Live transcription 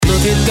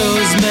Look at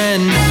those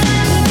men.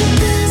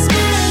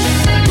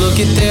 Look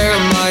at their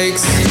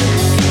mics.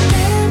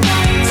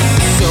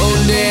 So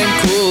damn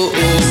cool.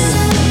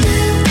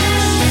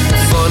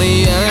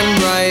 Funny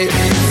and right.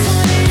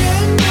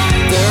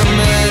 They're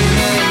men.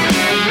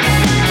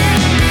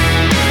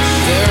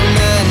 They're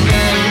men.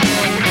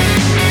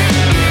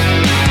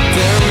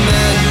 They're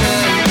men.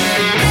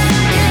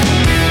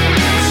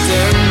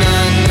 They're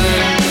men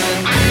with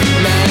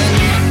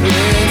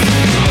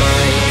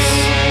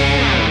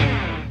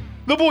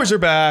mics. The boys are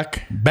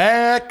back.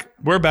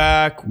 We're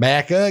back.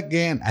 Back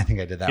again. I think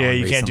I did that one Yeah,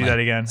 you recently. can't do that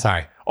again.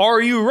 Sorry.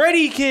 Are you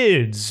ready,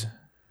 kids?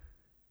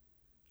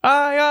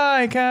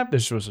 Aye, Cap. They're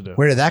supposed to do.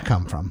 Where did that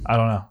come from? I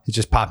don't know. It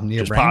just popped into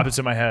your Just brain? pop. It's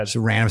in my head. Just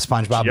a random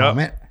SpongeBob Yep.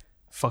 moment?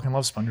 Fucking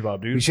love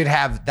SpongeBob, dude. We should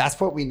have, that's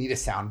what we need a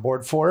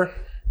soundboard for,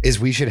 is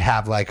we should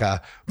have like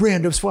a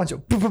random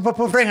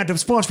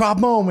SpongeBob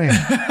moment.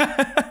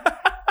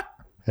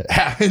 It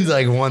happens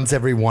like once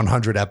every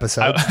 100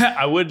 episodes.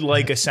 I would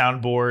like a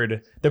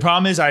soundboard. The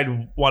problem is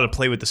I'd want to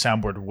play with the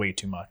soundboard way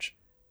too much.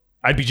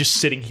 I'd be just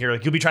sitting here,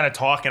 like you'll be trying to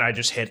talk and I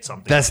just hit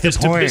something. That's the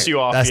just point. to piss you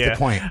off. That's yeah. the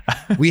point.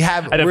 We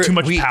have, I'd have too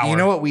much power. You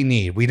know what we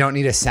need? We don't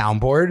need a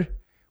soundboard.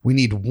 We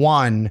need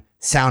one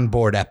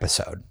soundboard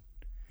episode.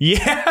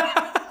 Yeah.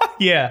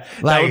 Yeah.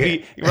 That Like- would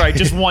be right.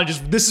 Just one.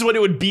 Just this is what it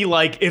would be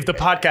like if the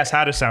podcast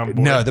had a soundboard.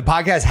 No, the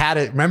podcast had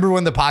it. Remember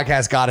when the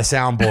podcast got a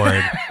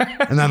soundboard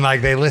and then like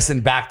they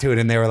listened back to it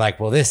and they were like,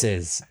 well, this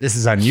is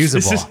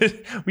unusable.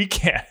 We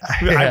can't.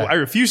 Yeah. I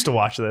refuse to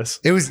watch this.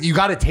 It was, you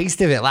got a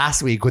taste of it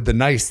last week with the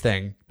nice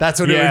thing.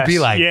 That's what it would be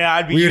Yes. like. Yeah,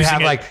 I'd be we would using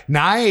have it. like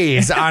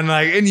nice on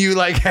like, and you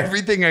like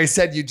everything I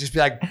said, you'd just be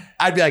like,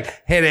 I'd be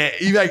like, hit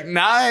it. You'd be like,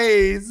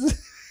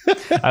 nice.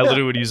 I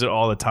literally would use it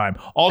all the time.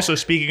 Also,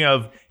 speaking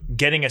of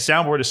getting a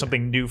soundboard is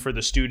something new for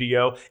the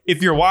studio.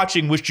 If you're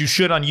watching, which you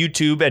should on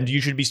YouTube, and you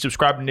should be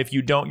subscribed, and if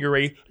you don't, you're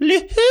a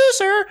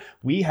loser.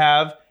 We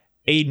have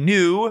a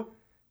new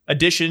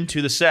addition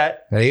to the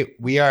set. Ready?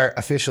 We are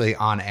officially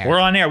on air. We're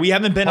on air. We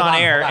haven't been Hold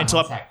on air hold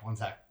until... one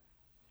sec.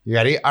 You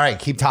ready? All right,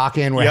 keep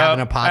talking. We're Yep.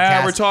 having a podcast.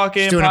 Yeah, we're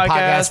talking. Just doing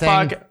Podcast. a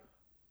podcast thing.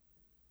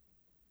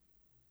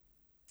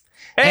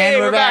 Hey,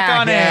 And we're back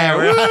on Yeah,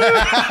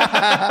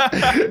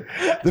 air.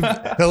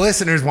 the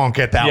listeners won't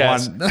get that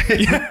Yes.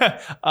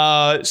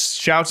 one.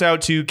 Shouts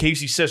out to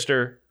Casey's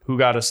sister who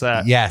got us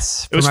that.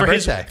 Yes, It was my for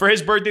birthday.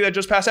 his birthday that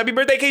just passed. Happy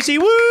birthday, Casey!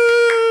 Woo!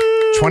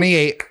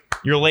 28.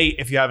 You're late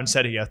if you haven't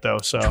said it yet, though.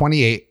 So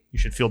 28. you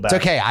should feel bad.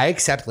 It's okay. I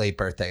accept late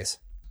birthdays.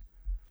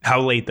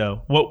 How late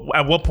though?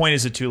 At what point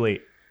is it too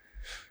late?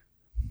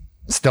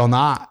 Still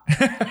not.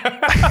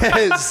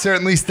 It's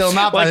certainly still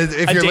not. Like, But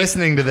if a you're day-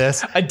 listening to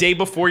this, A day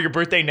before your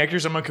birthday next year,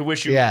 someone could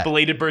wish you Yeah.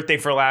 belated birthday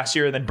for last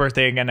year and then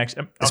birthday again next.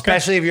 Okay.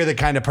 especially if you're the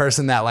kind of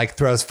person that like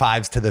throws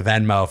fives to the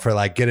Venmo for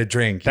like get a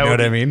drink, you That know would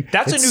what I be- mean?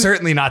 that's a It's new-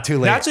 certainly not too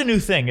late. That's a new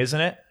thing, isn't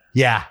it?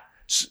 Yeah.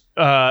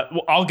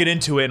 Well, I'll get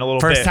into it in a little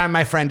First bit. time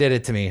my friend did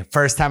it to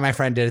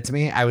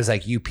me, I was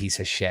like, you piece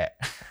of shit.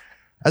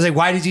 I was like,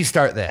 why did you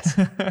start this?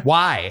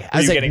 Why? I Are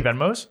was you like, getting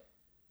Venmos?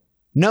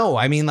 no,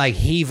 I mean like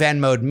he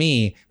Venmo'd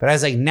me, but I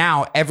was like,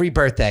 now every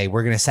birthday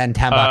we're going to send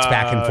 $10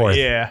 back and forth.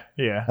 Yeah.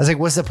 I was like,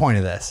 what's the point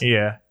of this?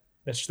 Yeah.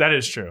 That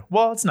is true.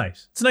 Well, it's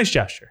nice. It's a nice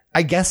gesture.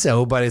 I guess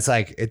so, but it's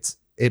like,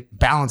 it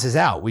balances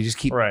out. We just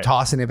keep Right.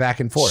 tossing it back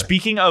and forth.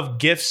 Speaking of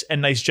gifts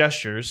and nice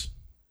gestures,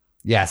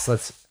 Yes,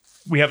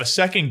 we have a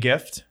second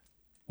gift,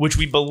 which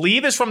we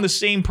believe is from the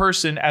same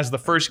person as the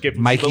first gift.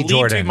 Mikey We believe to be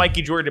Jordan.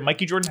 Mikey Jordan.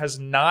 Mikey Jordan has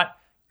not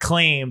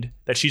claimed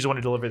that she's the one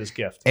to deliver this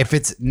gift. if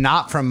it's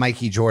not from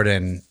Mikey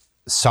Jordan,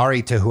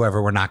 sorry to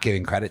whoever we're not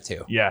giving credit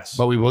to. Yes.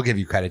 But we will give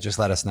you credit. Just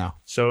let us know.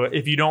 So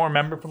if you don't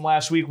remember from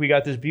last week, we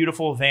got this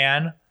beautiful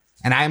van.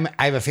 And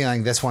I have a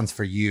feeling this one's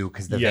for you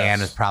because the Yes.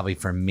 van is probably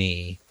for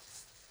me.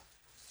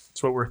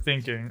 That's what we're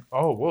thinking.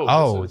 Oh, whoa.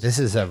 Oh, this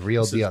is a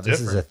real this is deal. This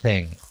is a different.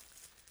 thing.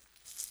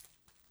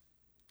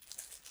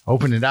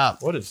 Open it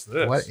up. What is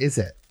this? What is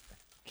it?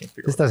 Can't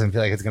figure This doesn't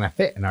feel like it's going to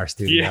fit in our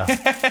studio.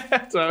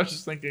 Yeah. So I was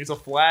just thinking it's a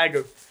flag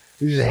of...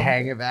 You just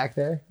hang it back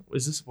there. What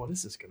is this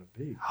going to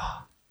be?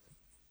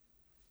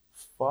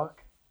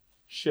 Fuck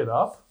shit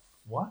up?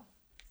 What?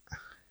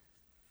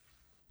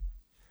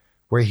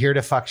 We're here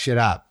to fuck shit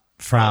up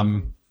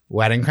from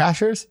Wedding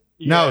Crashers?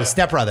 No, Yeah.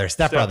 Step Brothers.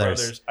 Step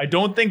Brothers. I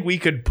don't think we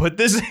could put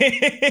this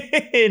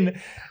in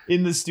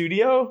the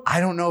studio. I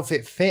don't know if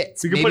it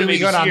fits. We could Maybe put it we maybe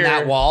go on here.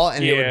 that wall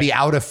and it Yeah. would be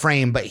out of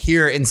frame, but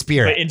here in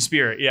spirit. But in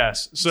spirit,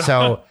 yes.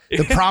 So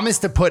the promise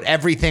to put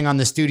everything on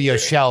the studio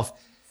shelf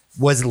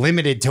was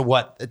limited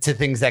to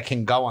things that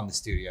can go on the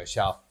studio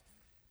shelf.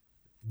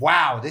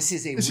 Wow, this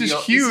is huge. This is a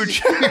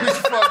huge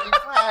fucking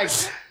flag.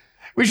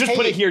 we just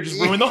put Hey. it here, just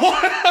ruin the whole.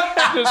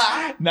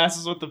 This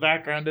is what the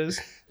background is.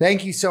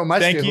 Thank you so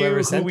much Thank to you. whoever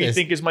Who sent we this.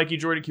 think is Mikey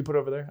Jordan? Can you put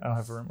over there? I don't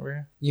have a room over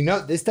here. You know,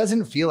 this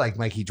doesn't feel like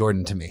Mikey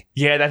Jordan to me.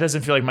 Yeah, that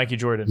doesn't feel like Mikey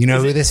Jordan. You know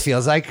Is who it? this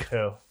feels like?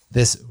 Who?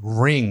 This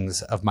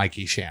rings of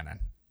Mikey Shannon.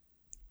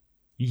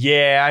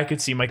 Yeah, I could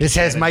see Mikey. This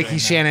has Shannon Mikey doing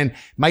that. Shannon.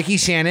 Mikey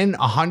Shannon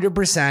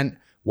 100%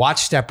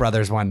 watched Step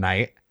Brothers one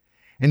night.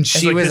 And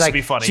she like, was "This like, would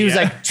be funny," she was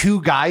yeah. like two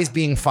guys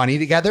being funny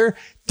together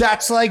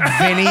That's like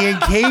Vinny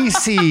and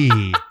Casey.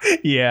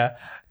 Yeah.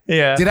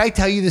 Yeah. Did I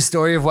tell you the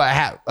story of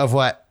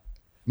what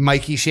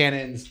Mikey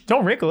Shannon's?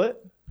 Don't wrinkle it.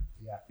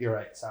 Yeah, you're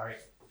right. Sorry.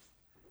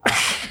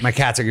 My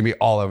cats are gonna be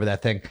all over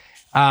that thing.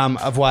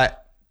 Of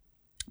what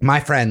my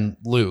friend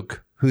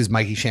Luke, who's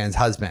Mikey Shannon's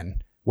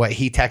husband, what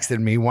he texted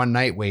me one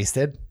night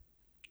wasted.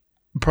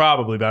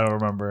 Probably, but I don't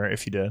remember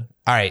if you did.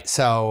 All right,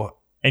 so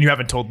And you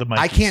haven't told the Mikeys.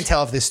 I can't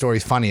tell if this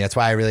story's funny. That's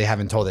why I really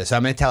haven't told it. So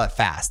I'm going to tell it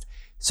fast.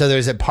 So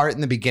there's a part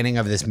in the beginning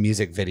of this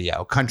music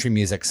video, country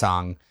music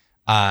song,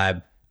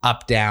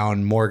 Up,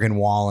 Down, Morgan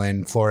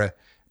Wallen, Florida,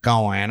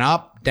 going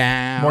up,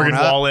 down, Morgan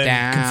up, Wallen,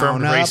 down,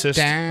 confirmed up, racist,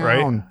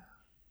 down.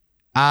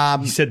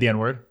 He said the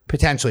N-word.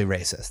 Potentially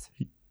racist.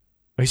 Oh,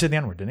 he said the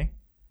N-word, didn't he?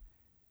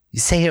 You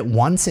say it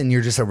once and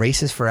you're just a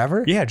racist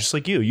forever? Yeah, just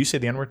like you. You say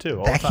the N-word too.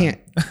 All That the time.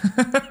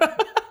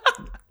 can't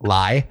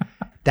lie.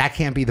 That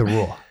can't be the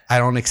rule. I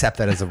don't accept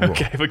that as a rule.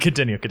 Okay, but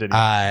continue.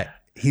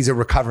 He's a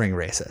recovering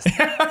racist.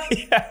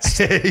 Yes.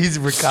 He's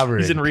recovering.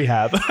 He's in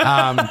rehab.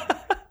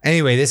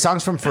 Anyway, this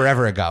song's from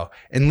forever ago.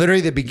 And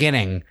literally the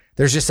beginning,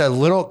 there's just a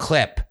little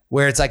clip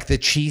where it's like the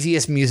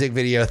cheesiest music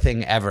video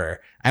thing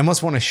ever. I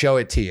almost want to show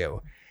it to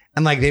you.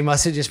 And like they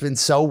must have just been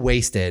so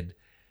wasted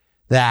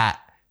that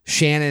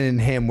Shannon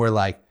and him were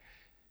like,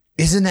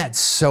 isn't that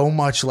so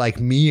much like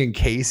me and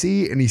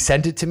Casey? And he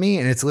sent it to me.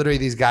 And it's literally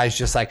these guys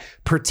just like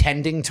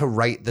pretending to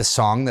write the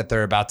song that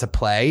they're about to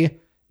play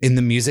in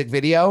the music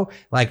video,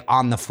 like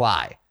on the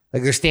fly.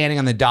 Like they're standing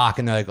on the dock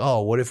and they're like,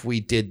 oh, what if we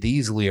did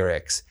these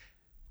lyrics?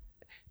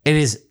 It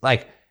is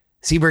like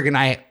Seberg and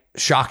I,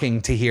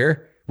 shocking to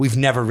hear. We've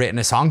never written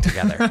a song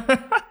together.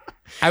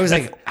 I was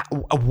like,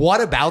 what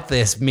about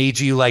this made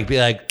you like be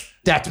like,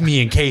 that's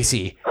me and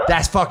Casey.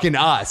 That's fucking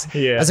us.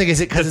 Yeah. I was like,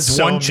 is it because That's it's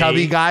so one me.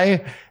 chubby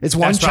guy? It's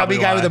one That's chubby probably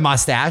guy why. with a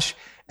mustache.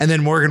 And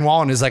then Morgan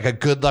Wallen is like a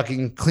good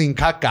looking, clean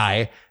cut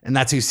guy. And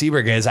that's who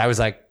Seberg is. I was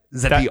like,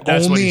 is that the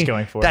That's only? what he's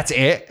going for. That's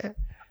it.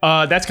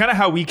 That's kind of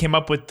how we came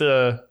up with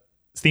the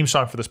theme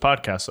song for this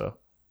podcast, though.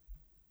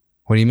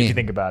 What do you If mean? you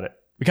think about it.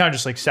 We kind of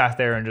just like sat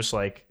there and just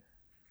like,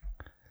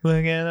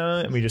 look at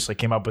it. And we just like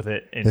came up with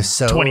it in They're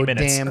so 20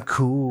 minutes. damn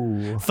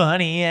cool.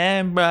 Funny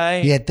and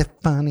bright. Yeah, the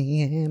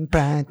funny and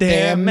bright.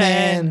 They're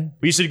men.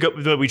 We used to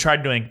go, we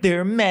tried doing,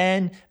 they're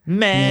men.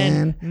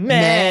 That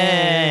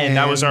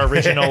was our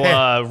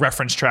original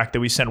reference track that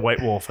we sent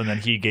White Wolf, and then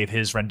he gave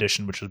his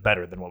rendition, which was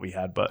better than what we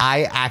had. But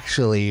I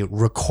actually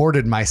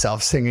recorded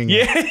myself singing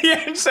it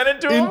yeah, and sent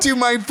it to him. into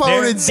my phone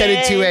They're and sent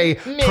it to a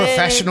men,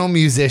 professional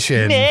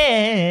musician.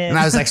 Men. And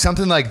I was like,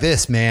 something like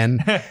this, man.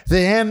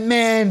 They're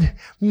men.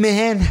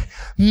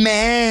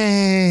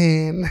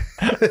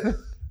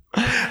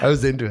 I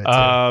was into it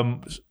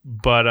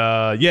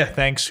too. Yeah,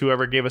 thanks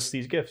whoever gave us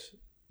these gifts.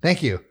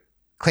 Thank you.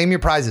 Claim your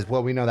prizes.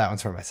 Well, we know that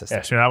one's from my sister.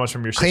 Yeah, so that was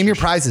from your sister. Claim your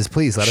prizes,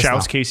 please. Let us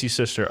Shouts know. Casey's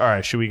sister. All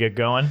right, should we get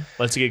going?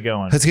 Let's get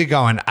going. Let's get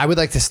going. I would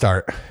like to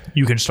start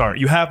You can start.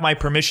 You have my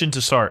permission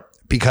to start.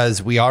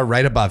 because we are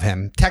right above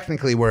him.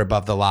 Technically, we're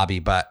above the lobby,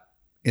 but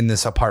in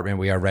this apartment,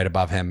 we are right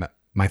above him.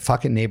 My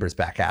fucking neighbor's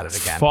back at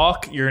it again.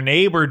 Fuck your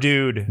neighbor,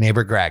 dude.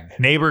 Neighbor Greg.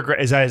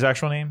 Is that his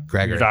actual name?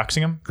 Gregory. You're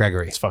doxing him?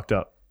 Gregory. It's fucked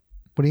up.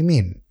 What do you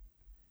mean?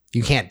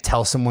 You can't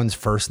tell someone's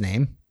first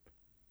name?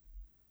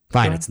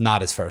 Fine, it's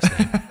not his first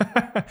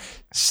name.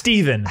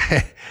 Steven.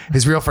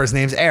 His real first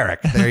name's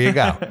Eric. There you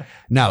go.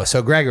 No,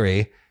 so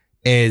Gregory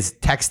is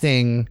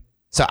texting.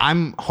 So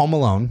I'm home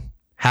alone,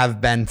 have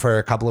been for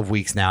a couple of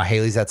weeks now.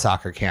 Haley's at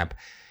soccer camp.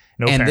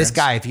 No And parents. this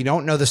guy, if you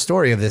don't know the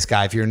story of this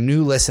guy, if you're a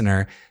new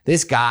listener,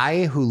 this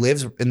guy who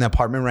lives in the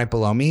apartment right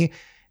below me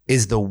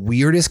is the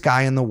weirdest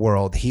guy in the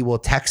world. He will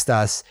text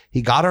us.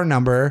 He got our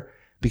number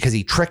because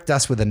he tricked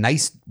us with a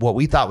nice, what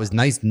we thought was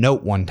nice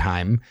note one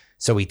time.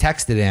 So we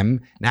texted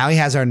him. Now he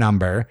has our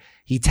number.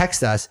 He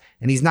texts us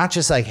and he's not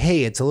just like,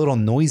 hey, it's a little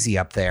noisy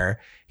up there.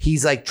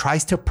 He's like,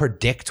 tries to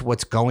predict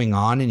what's going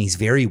on and he's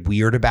very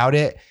weird about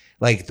it.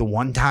 Like the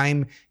one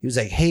time he was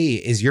like, hey,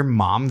 is your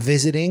mom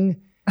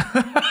visiting?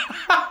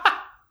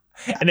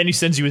 And then he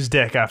sends you his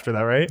dick after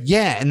that, right?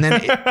 Yeah, and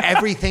then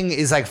everything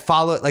is like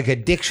followed, like a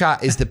dick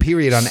shot is the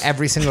period on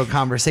every single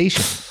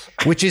conversation,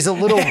 which is a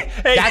little,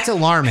 that's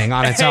alarming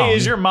on its Hey, own.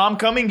 is your mom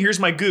coming? Here's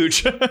my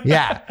gooch.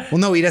 Yeah. Well,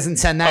 no, he doesn't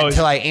send that Oh,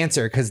 until I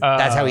answer because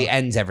that's how he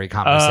ends every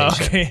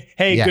conversation. Okay.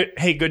 Hey,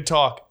 Yeah. good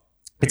talk.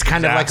 It's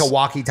kind of like Ass. a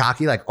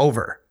walkie-talkie, like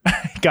over.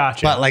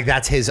 Gotcha. But like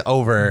that's his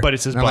over. But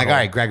it's his And I'm like, butthole. all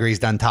right, Gregory's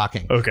done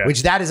talking. Okay.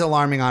 Which that is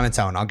alarming on its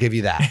own. I'll give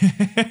you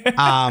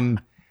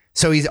that.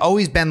 So he's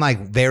always been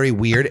like very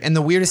weird. And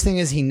the weirdest thing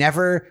is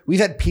we've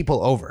had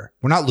people over.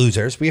 We're not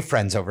losers. We have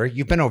friends over.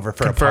 You've been over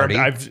for Confirmed. a party.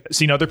 I've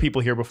seen other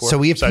people here before. So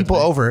we have besides people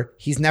me. over.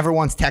 He's never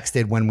once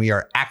texted when we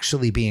are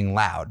actually being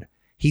loud.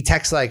 He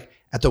texts like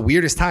at the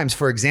weirdest times.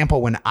 For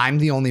example, when I'm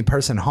the only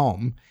person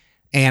home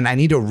and I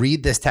need to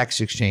read this text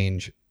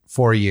exchange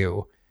for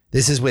you.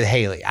 This is with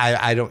Haley.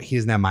 He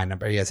doesn't have my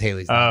number. He has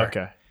Haley's number. Oh,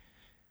 okay.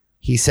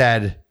 He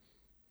said,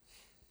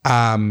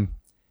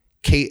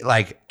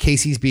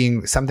 Casey's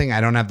being something.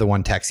 I don't have the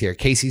one text here.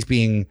 Casey's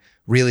being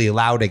really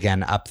loud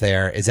again up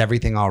there. Is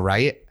everything all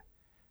right?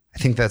 I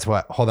think that's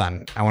what. Hold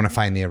on. I want to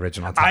find the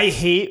original text. I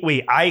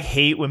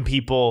hate when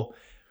people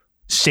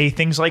say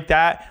things like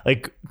that.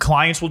 Like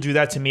clients will do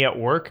that to me at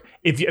work.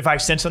 If I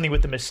send something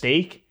with a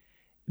mistake,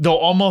 they'll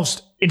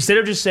almost, instead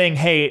of just saying,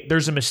 hey,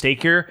 there's a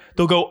mistake here,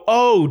 they'll go,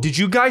 oh, did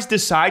you guys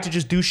decide to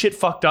just do shit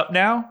fucked up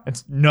now?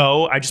 It's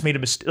no, I just made a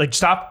mistake. Like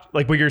stop,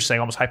 like what you're saying,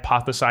 almost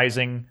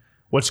hypothesizing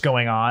what's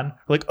going on.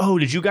 Like, oh,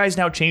 did you guys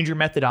now change your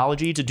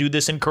methodology to do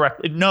this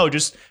incorrectly? No,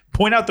 just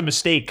point out the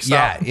mistake.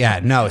 Stop. Yeah.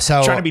 No.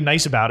 So Trying to be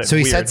nice about it. So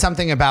he Weird. said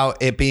something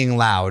about it being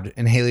loud,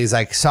 and Haley's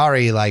like,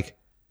 sorry, like,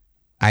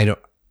 I don't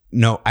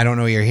know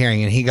what you're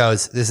hearing. And he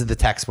goes, this is the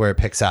text where it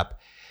picks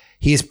up.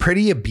 He is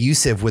pretty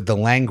abusive with the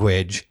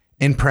language,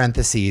 in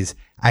parentheses.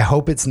 I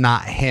hope it's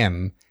not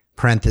him,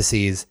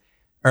 parentheses,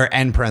 or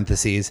end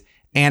parentheses.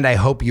 And I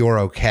hope you're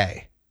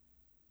okay.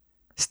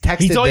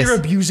 He thought you were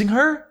abusing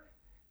her?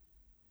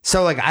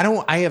 So like,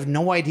 I have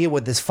no idea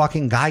what this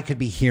fucking guy could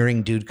be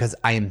hearing, dude, because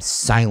I am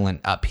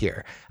silent up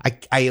here.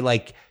 I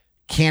like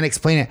can't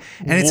explain it.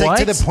 And it's like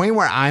to the point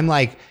where I'm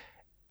like,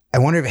 I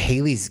wonder if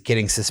Haley's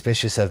getting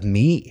suspicious of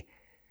me.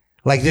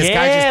 Like this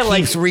guy just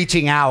keeps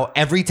reaching out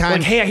every time.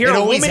 Like, hey, I hear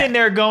a woman in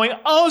there going,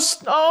 oh,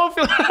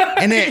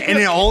 and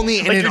it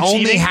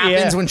only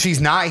happens when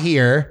she's not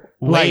here.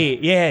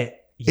 Wait, yeah,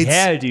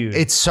 dude.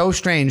 It's so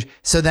strange.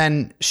 So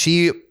then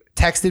she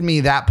texted me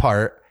that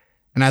part.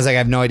 And I was like, I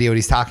have no idea what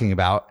he's talking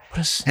about.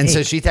 And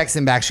so she texted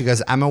him back. She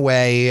goes, I'm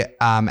away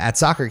at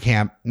soccer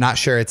camp. Not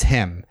sure it's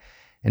him.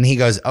 And he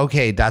goes,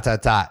 okay, ...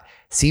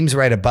 Seems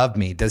right above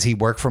me. Does he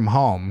work from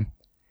home?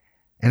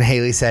 And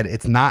Haley said,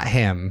 it's not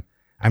him.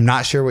 I'm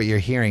not sure what you're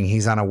hearing.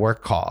 He's on a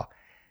work call.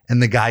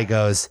 And the guy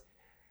goes,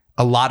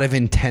 a lot of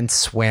intense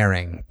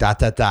swearing. ...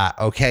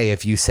 Okay,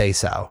 if you say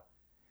so.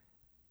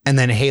 And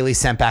then Haley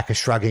sent back a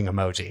shrugging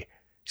emoji.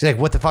 She's like,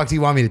 what the fuck do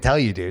you want me to tell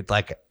you, dude?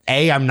 Like,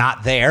 A, I'm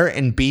not there.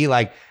 And B,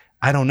 like,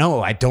 I don't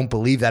know. I don't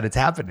believe that it's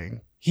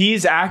happening.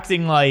 He's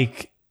acting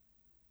like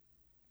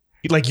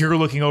you're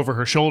looking over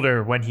her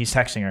shoulder when he's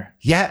texting her.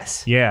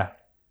 Yes. Yeah.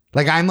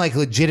 Like I'm like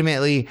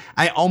legitimately,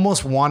 I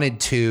almost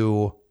wanted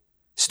to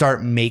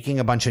start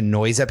making a bunch of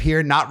noise up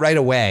here, not right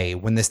away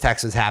when this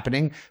text was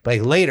happening, but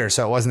like later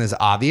so it wasn't as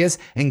obvious,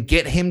 and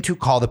get him to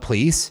call the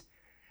police.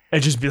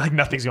 And just be like,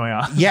 nothing's going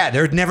on. Yeah,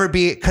 there'd never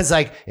be, because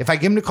like if I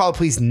get him to call the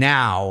police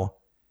now,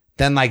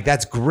 then like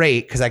that's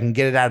great because I can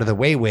get it out of the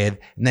way with.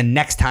 And then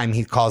next time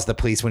he calls the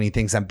police when he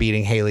thinks I'm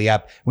beating Haley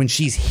up, when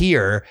she's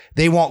here,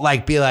 they won't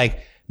like be like,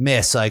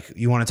 miss, like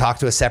you want to talk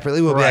to us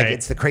separately? We'll be like,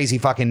 it's the crazy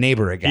fucking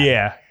neighbor again.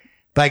 Yeah.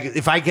 Like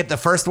if I get the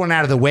first one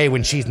out of the way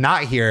when she's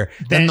not here,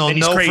 then they'll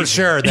know for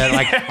sure that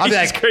like, I'll be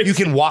like, you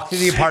can walk to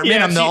the apartment.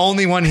 Yeah, I'm the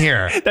only one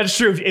here. That's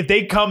true. If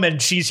they come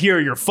and she's here,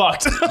 you're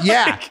fucked.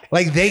 Yeah.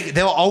 Like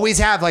they'll always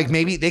have like,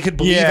 maybe they could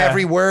believe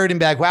every word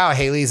and be like, wow,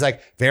 Haley's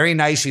like very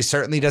nice. She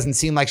certainly doesn't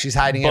seem like she's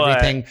hiding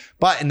everything.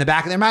 But in the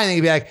back of their mind, they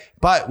could be like,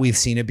 but we've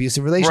seen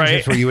abusive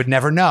relationships where you would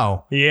never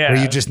know. Yeah.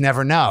 Where you just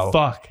never know.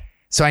 Fuck.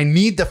 So I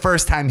need the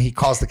first time he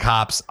calls the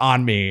cops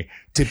on me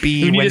to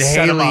be when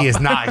Haley is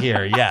not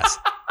here. Yes.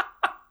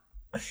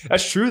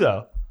 That's true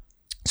though.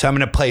 So I'm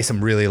going to play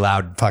some really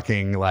loud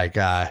fucking like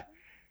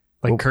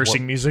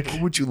cursing music.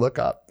 What would you look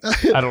up?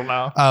 I don't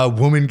know.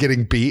 Woman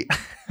getting beat.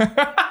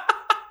 But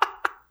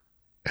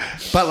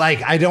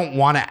like, I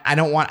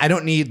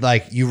don't need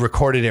like you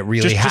recorded it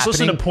really happening. Just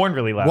listen to porn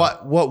really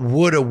loud. What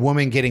would a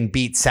woman getting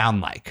beat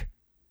sound like?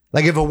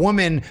 Like if a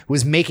woman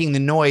was making the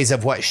noise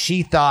of what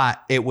she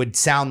thought it would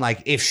sound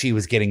like if she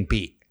was getting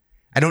beat.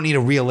 I don't need a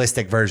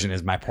realistic version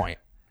is my point.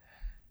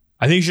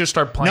 I think you should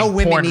start playing porn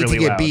really loud. No women need to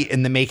get beat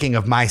in the making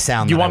of my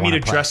sound. You want me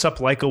to dress up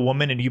like a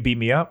woman and you beat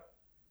me up?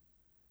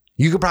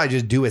 You could probably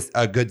just do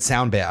a good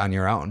sound bit on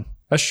your own.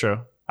 That's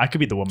true. I could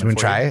be the woman. Do you want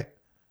to try it?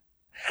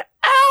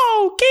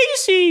 Ow,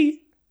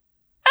 Casey.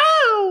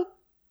 Ow.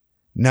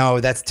 No,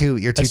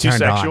 you're too turned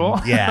sexual?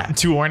 on. Yeah. I'm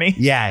too horny?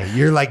 Yeah,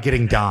 you're like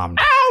getting dommed.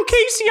 Ow,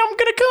 Casey, I'm going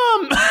to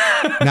come.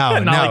 No,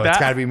 like it's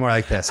got to be more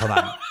like this. Hold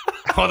on.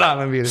 Hold on,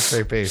 let me get a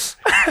straight face.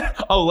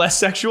 Oh, less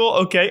sexual?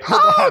 Okay.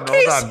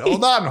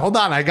 Hold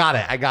on. I got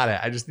it.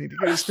 I just need to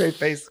get a straight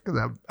face because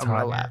I'm going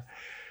to laugh.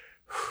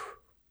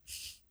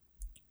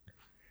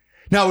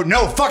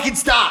 No, fucking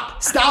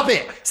stop. Stop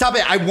it.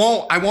 I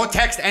won't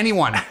text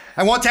anyone.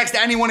 I won't text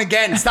anyone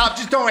again. Stop.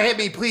 Just don't hit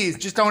me, please.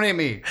 Just don't hit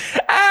me.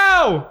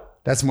 Ow.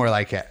 That's more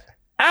like it.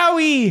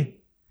 Owie.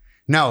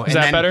 No. Is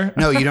that better?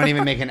 No, you don't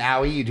even make an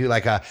owie. You do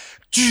like a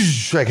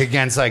like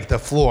against like the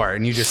floor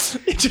and you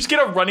just get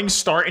a running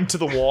start into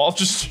the wall.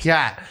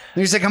 Yeah.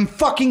 There's like, I'm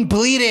fucking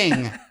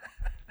bleeding.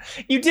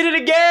 You did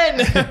it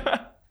again.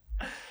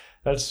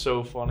 That's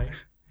so funny.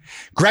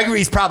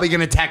 Gregory's probably going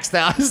to text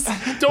us.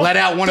 Let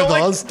out one of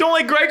those. Don't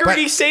let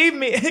Gregory save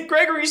me.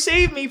 Gregory,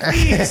 save me,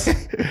 please.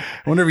 I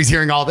wonder if he's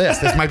hearing all this.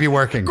 This might be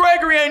working.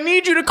 Gregory, I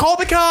need you to call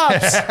the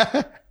cops.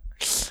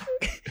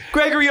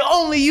 Gregory,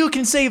 only you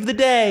can save the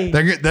day.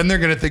 Then they're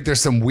going to think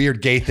there's some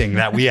weird gay thing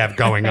that we have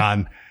going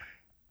on.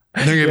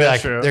 And they're going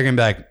to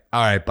be like,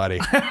 All right, buddy.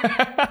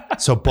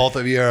 So both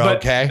of you are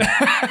okay?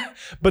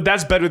 But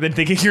that's better than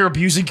thinking you're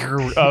abusing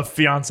your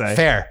fiance.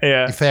 Fair.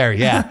 Yeah. Fair,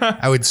 yeah.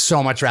 I would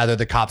so much rather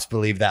the cops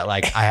believe that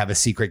like I have a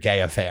secret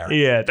gay affair.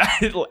 Yeah.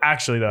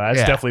 Actually, though, that's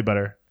Yeah. definitely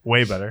better.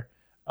 Way better.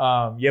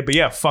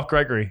 Fuck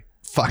Gregory.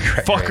 Fuck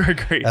Gregory. Fuck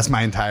Gregory. That's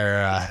my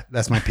entire,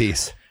 that's my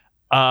piece.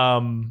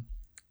 You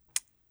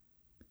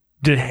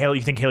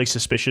think Haley's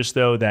suspicious,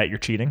 though, that you're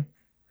cheating?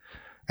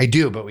 I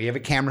do, but we have a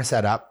camera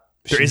set up.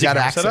 There is a got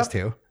camera access set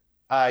to.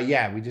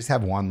 Yeah, we just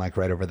have one like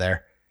right over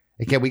there.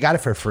 Again, we got it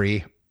for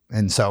free.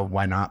 And so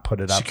why not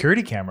put it up?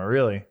 Security camera,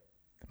 really?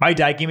 My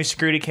dad gave me a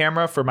security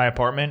camera for my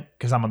apartment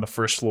because I'm on the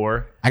first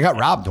floor. I got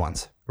robbed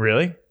once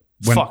Really?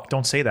 Fuck,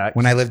 don't say that.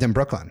 when I lived in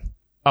Brooklyn.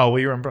 Oh, well,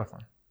 you were in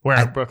Brooklyn. Where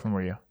in Brooklyn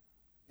were you?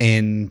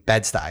 In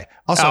Bed-Stuy.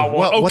 Also, Oh,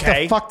 well, what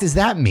okay. the fuck does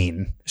that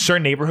mean?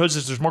 Certain neighborhoods,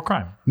 there's more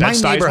crime. My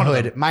Bed-Stuy is one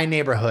of them.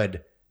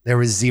 neighborhood, there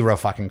was zero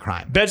fucking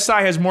crime.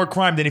 Bed-Stuy has more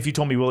crime than if you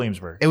told me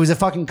Williamsburg. It was a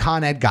fucking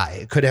Con Ed guy.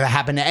 It could have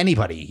happened to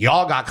anybody.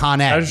 Y'all got Con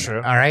Ed. That's true.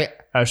 All right.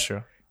 That's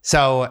true.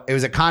 So it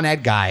was a Con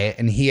Ed guy,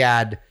 and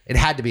it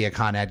had to be a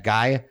Con Ed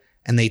guy.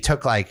 And they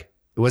took it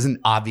wasn't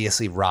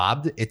obviously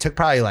robbed. It took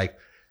probably like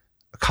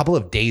a couple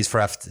of days for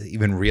us to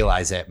even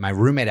realize it. My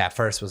roommate at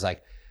first was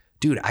like,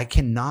 dude, I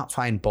cannot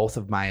find both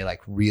of my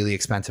like really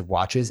expensive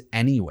watches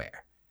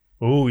anywhere.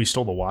 Ooh, you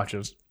stole the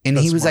watches. And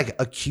That's he was smart. like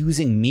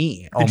accusing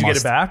me. Did you get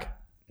almost. it back?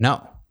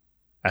 No.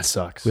 That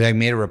sucks. We like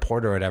made a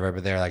report or whatever,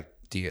 but they're like,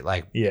 do you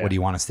like, Yeah. what do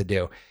you want us to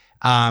do?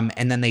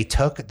 And then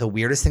the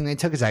weirdest thing they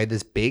took is I had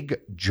this big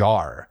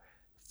jar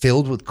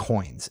filled with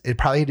coins. It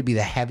probably had to be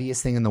the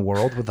heaviest thing in the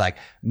world with like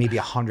maybe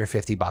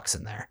 $150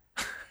 in there.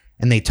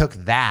 And they took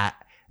that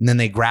and then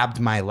they grabbed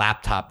my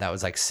laptop that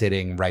was like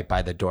sitting right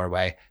by the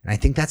doorway. And I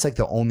think that's like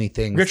the only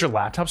thing. You got your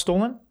laptop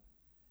stolen?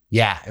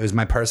 Yeah, it was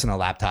my personal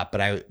laptop,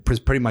 but I was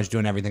pretty much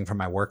doing everything from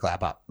my work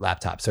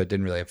laptop. So it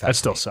didn't really affect That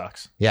still me.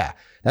 sucks. Yeah.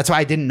 That's why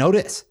I didn't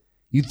notice.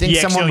 You'd think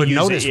Yeah, 'cause someone you would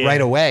don't use notice it, yeah.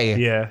 right away.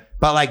 Yeah.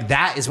 But like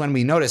that is when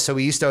we noticed. So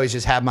we used to always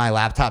just have my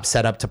laptop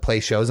set up to play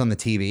shows on the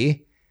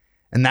TV.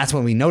 And that's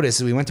when we noticed.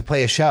 So we went to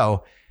play a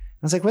show. I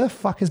was like, where the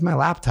fuck is my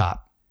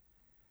laptop?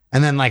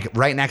 And then like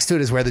right next to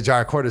it is where the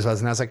jar of quarters was.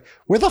 And I was like,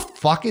 where the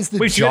fuck is the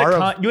Wait, so jar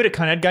of... you had a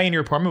Con Ed guy in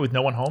your apartment with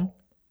no one home?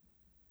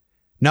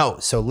 No.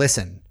 So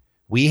listen,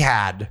 we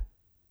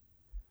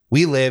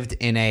lived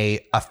in a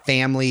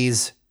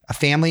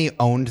family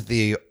owned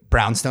the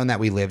brownstone that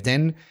we lived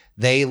in.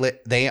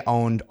 They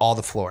owned all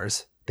the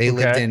floors. They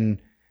lived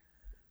in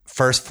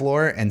first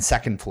floor and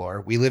second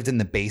floor. We lived in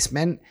the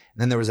basement.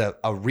 And then there was a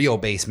real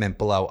basement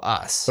below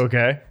us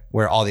Okay.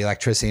 where all the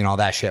electricity and all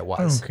that shit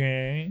was.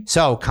 Okay.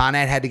 So Con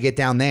Ed had to get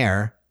down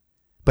there,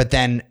 but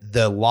then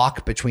the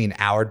lock between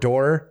our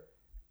door,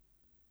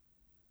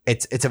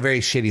 it's a very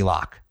shitty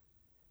lock.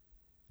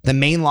 The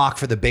main lock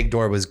for the big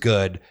door was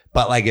good,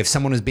 but like if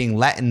someone was being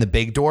let in the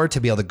big door to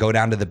be able to go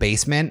down to the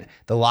basement,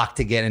 the lock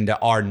to get into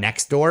our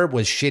next door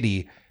was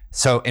shitty.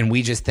 So, and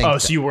we just think, Oh,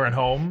 so you weren't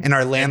home? and our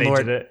they did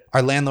landlord, it?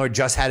 our landlord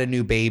just had a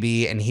new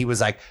baby, and he was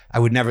like, I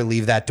would never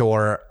leave that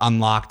door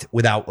unlocked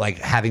without like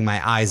having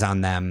my eyes on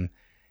them.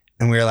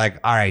 And we were like,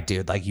 all right,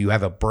 dude, like you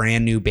have a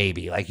brand new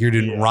baby, like you're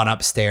doing run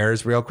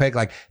upstairs real quick.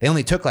 Like they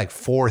only took like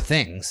 4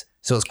 things,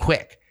 so it was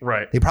quick.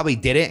 Right. They probably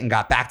did it and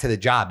got back to the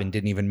job and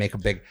didn't even make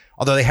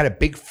although they had a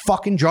big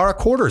fucking jar of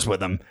quarters with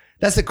them.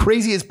 That's the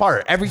craziest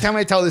part. Every time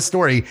I tell this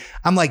story,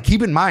 I'm like,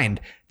 keep in mind,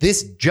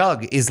 this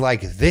jug is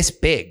like this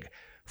big,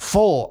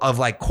 full of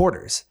like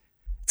quarters.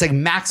 It's like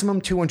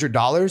maximum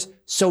 $200.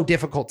 So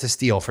difficult to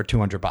steal for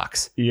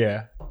 $200.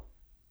 Yeah.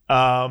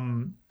 I've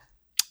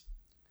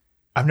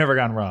never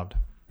gotten robbed.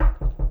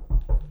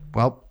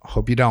 Well,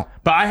 hope you don't.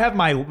 But I have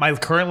my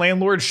current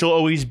landlord.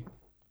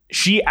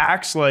 She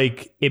acts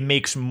like it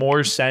makes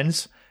more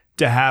sense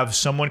to have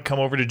someone come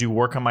over to do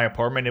work on my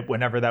apartment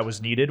whenever that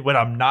was needed when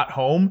I'm not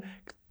home.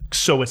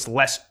 So it's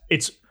Holy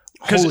it's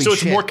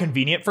shit. more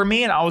convenient for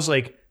me. And I was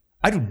like,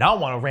 I do not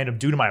want a random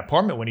dude in my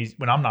apartment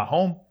when I'm not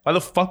home. Why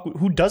the fuck?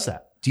 Who does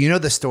that? Do you know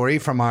the story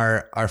from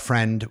our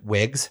friend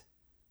Wiggs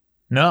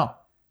No.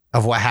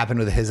 of what happened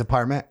with his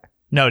apartment?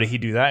 No, did he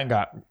do that and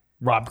got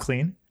robbed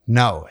clean?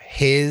 No,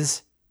 he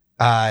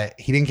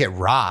didn't get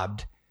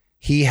robbed.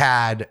 He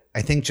had,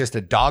 I think, just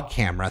a dog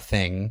camera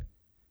thing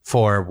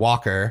for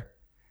Walker,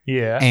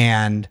 Yeah.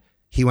 and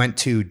he went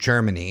to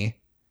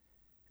Germany,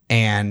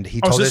 and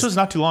he told this was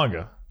not too long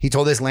ago. he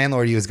told his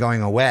landlord he was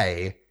going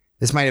away.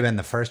 This might have been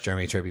the first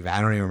Germany trip even.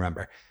 I don't even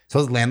remember. So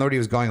his landlord he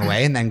was going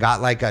away, and then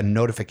got like a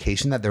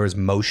notification that there was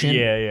motion.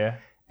 Yeah.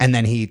 And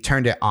then he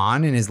turned it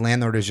on, and his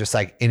landlord was just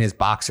like in his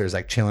boxers,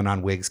 like chilling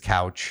on Wig's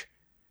couch,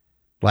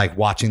 like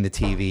watching the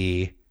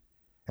TV.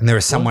 And there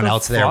was someone the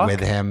else there fuck? with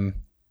him.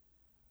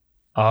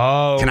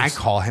 Oh. Can I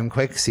call him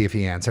quick, see if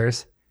he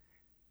answers?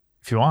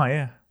 If you want,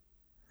 yeah.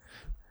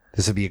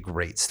 This would be a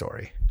great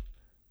story.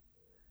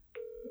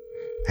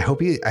 I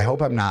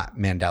hope I'm not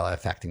Mandela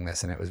affecting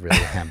this and it was really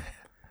him.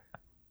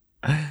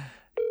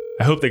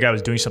 I hope the guy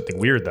was doing something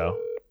weird though.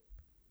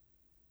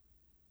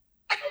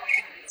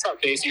 What's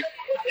up, Casey?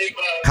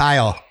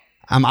 Kyle,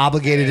 I'm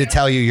obligated to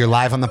tell you you're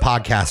live on the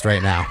podcast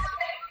right now. All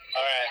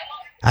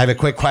right. I have a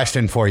quick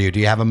question for you. Do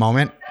you have a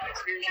moment?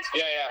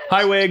 Yeah.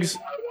 Hi, Wiggs.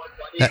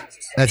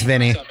 That's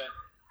Vinny.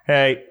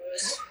 Hey.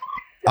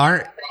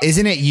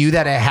 Isn't it you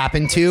that it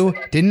happened to?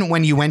 Didn't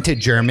when you went to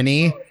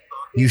Germany,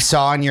 you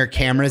saw on your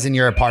cameras in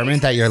your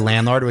apartment that your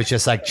landlord was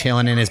just like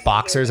chilling in his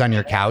boxers on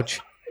your couch?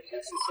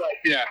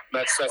 Yeah,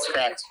 that's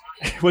correct.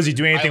 Was he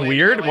doing anything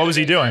weird? What was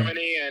he doing?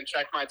 Germany and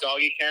checked my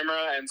doggy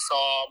camera and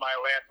saw my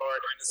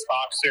landlord in his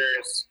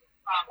boxers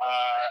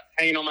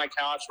hanging on my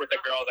couch with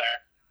a girl there.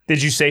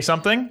 Did you say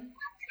something?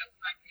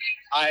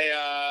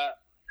 I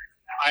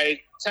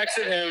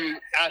texted him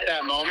at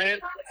that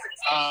moment,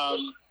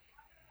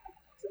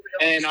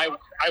 and I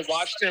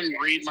watched him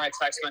read my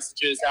text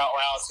messages out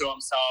loud to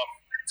himself,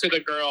 to the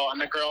girl, and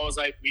the girl was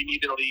like, "We need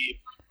to leave,"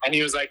 and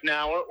he was like,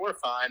 "No, we're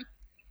fine."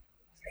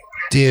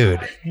 Dude,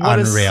 What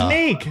unreal. a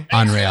snake.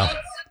 Unreal.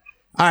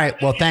 All right.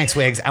 Well, thanks,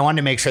 Wiggs. I wanted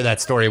to make sure that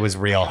story was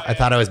real. I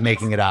thought I was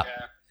making it up.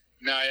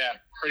 Yeah,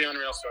 pretty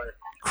unreal story.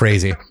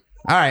 Crazy. All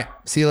right.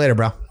 See you later,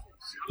 bro.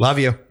 Love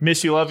you.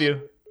 Miss you, love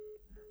you.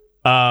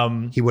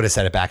 He would have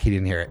said it back. He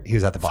didn't hear it. He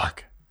was at the bar.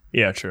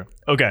 Yeah, true.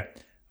 Okay.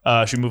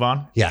 Should we move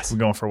on? Yes. We're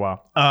going for a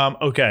while.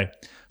 Okay.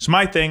 So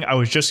my thing,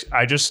 I just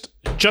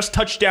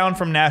touched down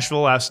from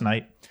Nashville last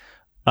night.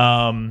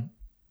 For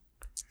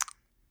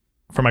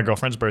my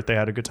girlfriend's birthday, I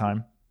had a good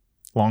time.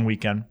 Long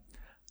weekend.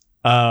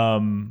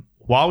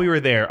 While we were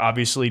there,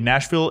 obviously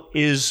Nashville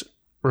is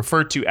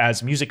referred to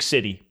as Music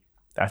City.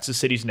 That's the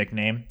city's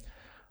nickname.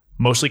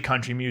 Mostly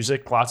country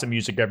music, lots of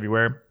music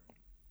everywhere.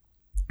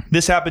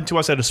 This happened to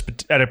us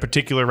at a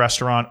particular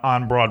restaurant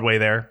on Broadway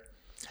there.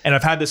 And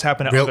I've had this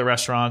happen at other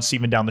restaurants,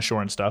 even down the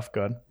shore and stuff.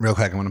 Good. Real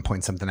quick, I want to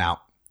point something out.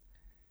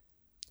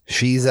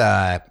 She's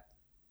an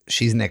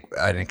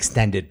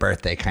extended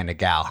birthday kind of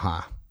gal,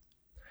 huh?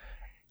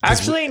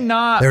 Actually,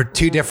 not. They're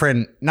two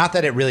different, not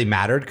that it really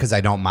mattered because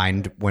I don't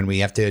mind when we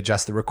have to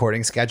adjust the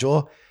recording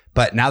schedule.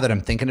 But now that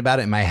I'm thinking about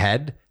it in my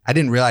head, I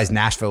didn't realize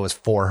Nashville was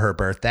for her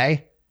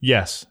birthday.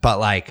 Yes. But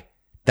like,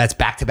 that's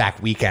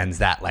back-to-back weekends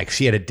that like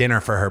she had a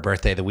dinner for her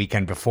birthday the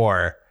weekend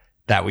before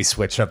that we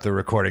switched up the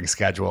recording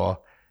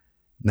schedule.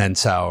 And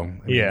then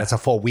that's a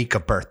full week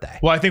of birthday.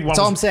 Well, I think that's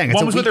all I'm saying.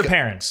 One was with her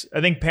parents.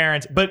 I think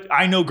parents, but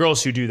I know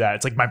girls who do that.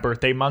 It's like my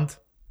birthday month.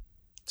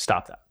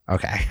 Stop that.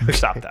 Okay.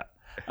 Stop that.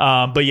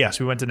 But yes,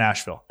 we went to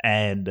Nashville,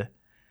 and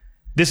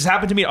this has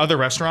happened to me at other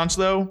restaurants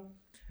though.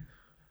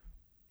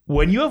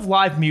 When you have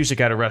live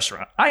music at a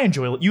restaurant,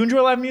 you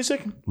enjoy live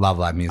music? Love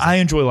live music. I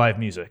enjoy live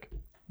music.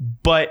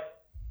 But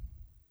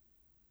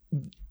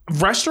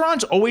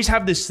restaurants always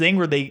have this thing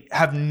where they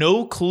have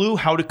no clue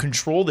how to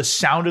control the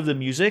sound of the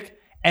music.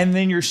 And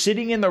then you're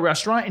sitting in the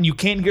restaurant and you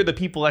can't hear the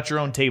people at your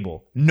own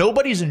table.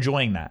 Nobody's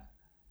enjoying that.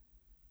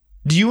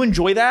 Do you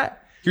enjoy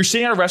that? You're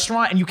sitting at a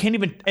restaurant and you can't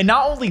even, and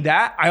not only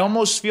that, I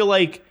almost feel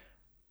like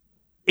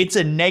it's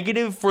a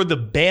negative for the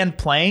band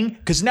playing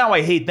because now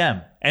I hate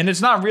them. And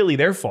it's not really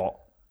their fault.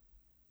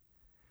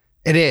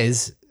 It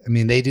is. I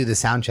mean, they do the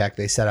sound check.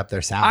 They set up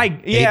their sound. I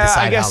guess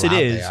how it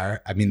loud is. They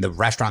are. I mean, the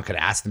restaurant could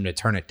ask them to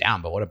turn it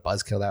down, but what a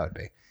buzzkill that would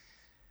be.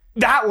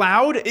 That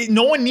loud?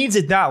 No one needs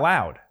it that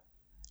loud.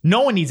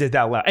 No one needs it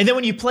that loud. And then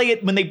when you play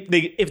it, when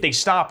if they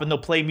stop and they'll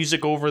play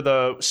music over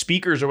the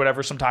speakers or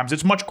whatever, sometimes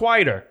it's much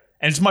quieter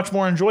and it's much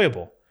more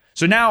enjoyable.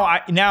 So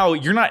now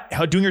you're not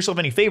doing yourself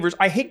any favors.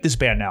 I hate this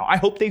band now. I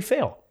hope they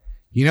fail.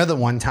 You know, the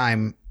one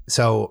time,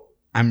 so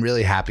I'm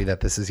really happy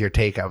that this is your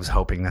take. I was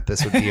hoping that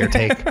this would be your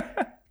take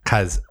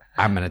because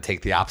I'm going to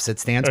take the opposite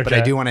stance. Okay. But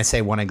I do want to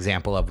say one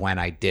example of when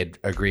I did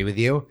agree with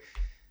you.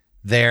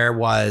 We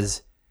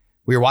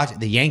were watching,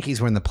 the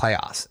Yankees were in the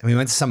playoffs and we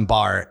went to some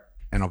bar,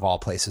 and of all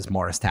places,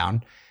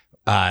 Morristown.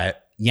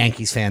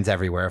 Yankees fans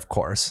everywhere, of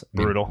course.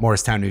 Brutal.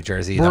 Morristown, New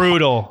Jersey.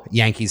 Brutal.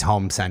 Yankees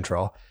home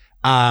central.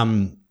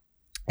 And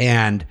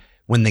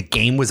when the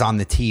game was on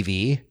the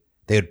TV,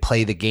 they would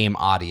play the game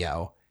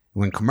audio.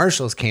 When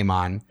commercials came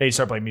on, They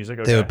start playing music.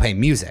 Okay. they would play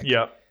music.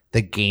 Yep.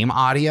 The game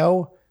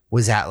audio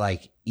was at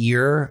like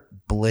ear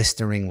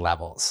blistering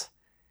levels.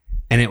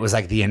 And it was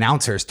like the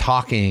announcers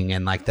talking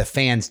and like the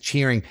fans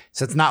cheering.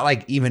 So it's not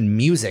like even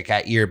music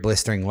at ear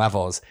blistering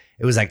levels.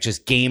 It was like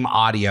just game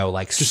audio,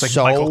 like Just like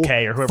so Michael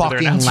Kay or whoever their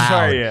fucking announcers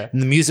loud. are, yeah.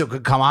 And the music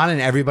would come on and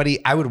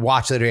I would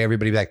watch literally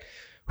everybody be like,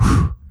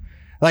 whew.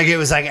 Like it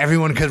was like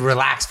everyone could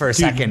relax for a Dude,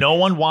 second. no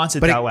one wants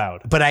it that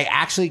loud. But I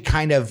actually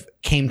kind of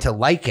came to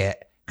like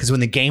it because when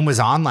the game was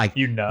on, like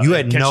You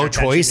had catch no your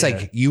attention, choice. yeah.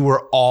 Like you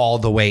were all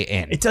the way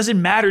in. It doesn't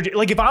matter.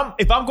 Like if I'm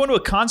going to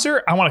a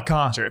concert, I want a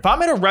concert. If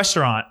I'm at a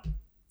restaurant,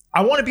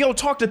 I want to be able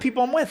to talk to the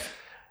people I'm with.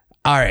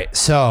 All right.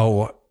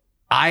 So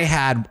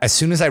as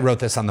soon as I wrote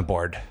this on the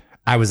board,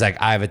 I was like,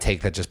 I have a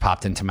take that just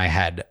popped into my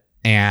head.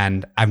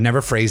 And I've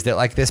never phrased it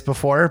like this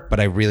before,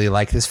 but I really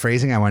like this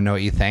phrasing. I want to know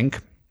what you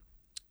think.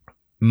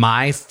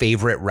 My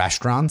favorite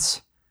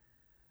restaurants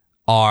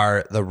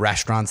are the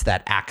restaurants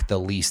that act the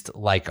least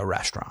like a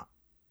restaurant.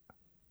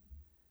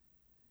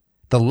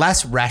 The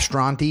less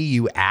restaurant-y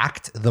you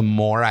act, the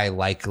more I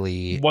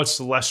likely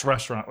What's less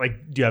restaurant?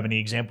 Like, do you have any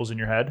examples in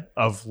your head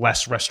of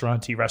less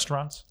restaurant-y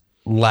restaurants?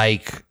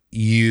 like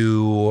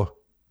you're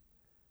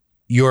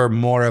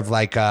more of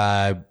like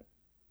a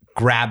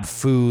grab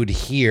food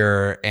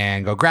here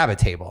and go grab a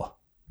table,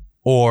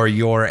 or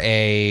you're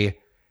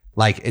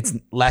it's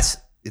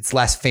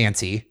less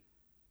fancy.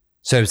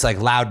 So it's like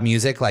loud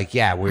music. Like,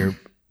 yeah,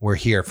 we're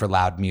here for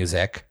loud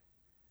music.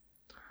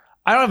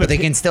 I don't have But they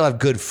can still have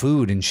good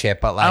food and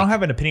shit. But like, I don't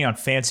have an opinion on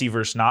fancy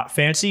versus not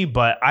fancy,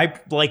 but I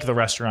like the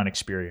restaurant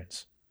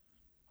experience.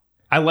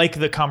 I like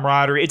the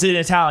camaraderie. It's an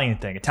Italian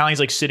thing. Italians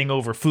like sitting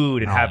over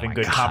food and having my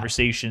good God.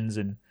 conversations.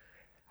 And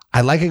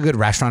I like a good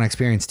restaurant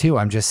experience too.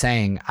 I'm just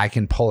saying I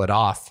can pull it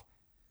off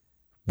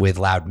with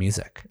loud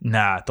music.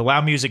 nah, the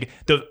loud music.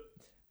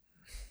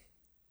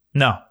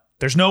 No,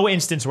 there's no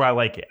instance where I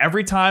like it.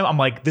 Every time I'm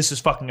like, this is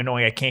fucking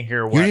annoying. I can't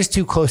hear what. You're just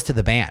too close to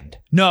the band.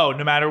 No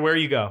matter where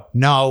you go.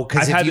 No,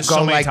 because I've if had you this go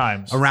so many like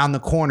times. around the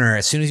corner,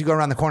 as soon as you go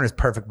around the corner, it's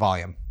perfect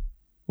volume.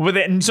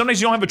 And sometimes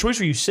you don't have a choice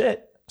where you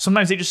sit.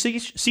 Sometimes they just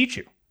seat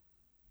you.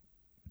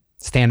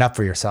 Stand up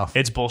for yourself.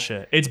 It's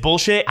bullshit. It's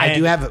bullshit. I and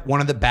do have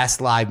one of the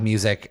best live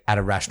music at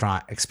a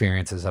restaurant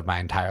experiences of my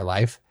entire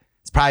life.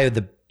 It's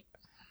probably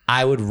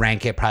I would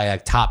rank it probably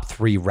like top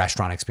 3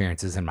 restaurant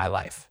experiences in my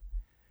life.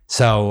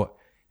 So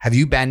have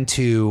you been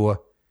to,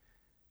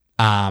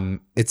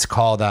 it's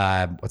called,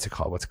 what's it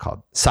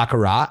called?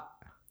 Sakurat?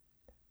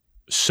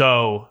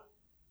 So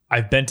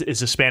I've been to,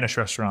 it's a Spanish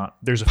restaurant.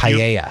 There's a few,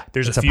 Paella.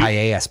 There's It's a a few,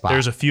 paella spot.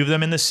 There's a few of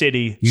them in the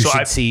city. You so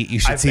should I've see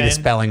the been-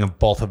 spelling of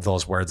both of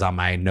those words on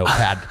my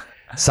notepad.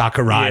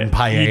 Sakurat and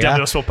Yeah, you paella.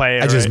 definitely spell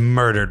paella, I just right?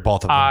 murdered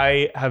both of them.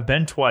 I have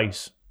been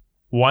twice.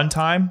 One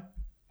time,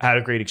 I had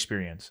a great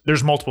experience.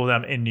 There's multiple of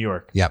them in New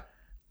York. Yep.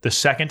 The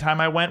second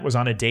time I went was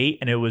on a date,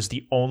 and it was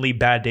the only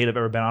bad date I've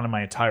ever been on in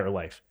my entire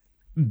life.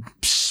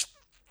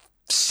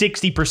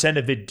 60%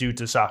 of it due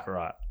to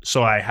Sakurat.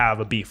 So I have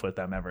a beef with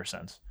them ever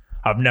since.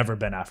 I've never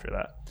been after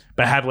that.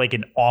 But I had like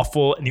an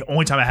awful, and the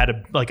only time I had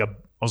I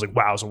was like,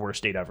 wow, it was the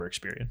worst date ever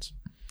experience.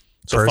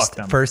 So fuck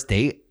them. First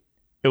date?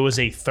 It was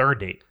a third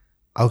date.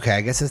 Okay,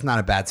 I guess it's not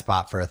a bad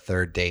spot for a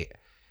third date.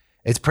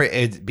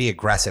 It'd be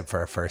aggressive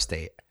for a first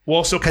date.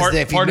 Well, so part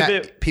of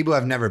it, people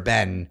have never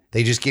been,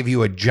 they just give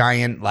you a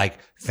giant like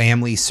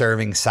family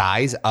serving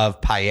size of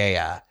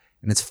paella,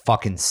 and it's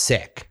fucking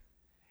sick.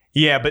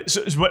 yeah, but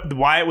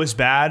why it was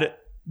bad,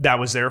 that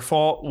was their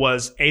fault,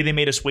 was A, they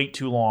made us wait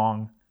too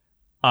long.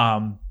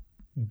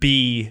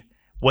 B,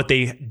 what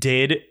they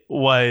did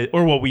was,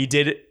 or what we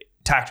did,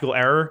 tactical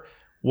error,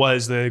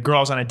 was the girl I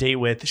was on a date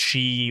with,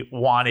 she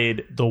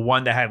wanted the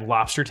one that had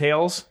lobster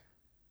tails,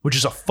 which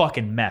is a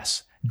fucking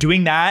mess.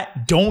 Doing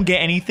that, don't get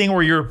anything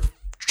where you're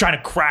trying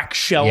to crack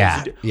shells.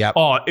 Yeah, yep.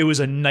 Oh, it was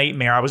a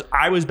nightmare.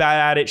 I was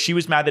bad at it. She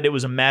was mad that it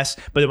was a mess.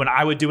 But when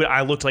I would do it,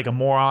 I looked like a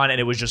moron, and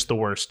it was just the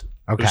worst.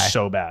 Okay. It was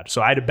so bad.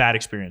 So I had a bad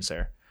experience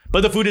there.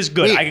 But the food is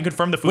good. Wait, I can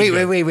confirm the food is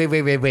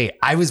good. Wait.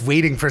 I was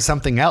waiting for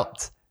something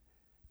else.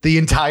 The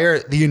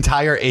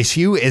entire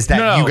issue is that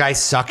No. you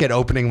guys suck at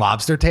opening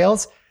lobster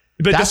tails.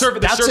 But That's the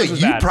service a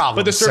was you bad. problem,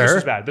 But the service sir.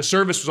 was bad. The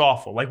service was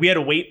awful. Like we had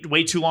to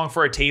wait too long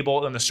for a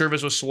table, and the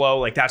service was slow.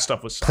 Like that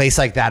stuff was. Place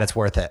like that, it's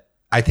worth it.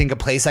 I think a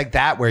place like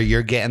that where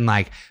you're getting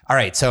like, all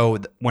right, so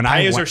when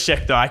I Paellas went, are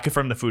sick though. I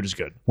confirm the food is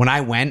good. when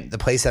I went, the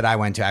place that I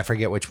went to, I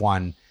forget which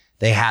one,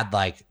 they had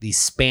like these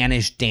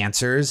Spanish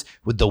dancers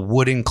with the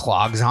wooden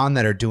clogs on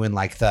that are doing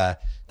like the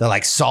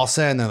like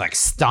salsa, and they're like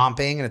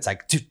stomping, and it's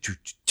like,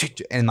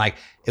 and like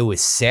it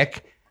was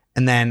sick.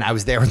 And then I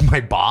was there with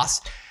my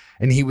boss,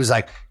 and he was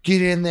like, get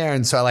in there.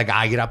 And so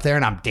I get up there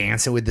and I'm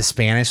dancing with the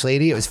Spanish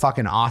lady. It was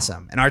fucking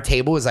awesome. And our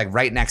table was like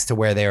right next to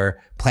where they were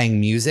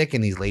playing music,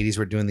 and these ladies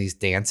were doing these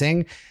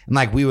dancing. And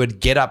like we would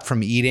get up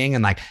from eating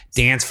and like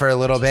dance for a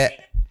little bit.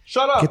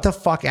 Shut up. Get the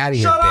fuck out of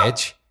here,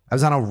 bitch. I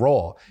was on a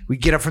roll. We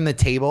get up from the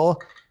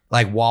table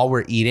like while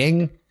we're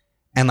eating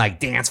and like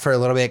dance for a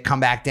little bit, come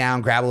back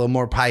down, grab a little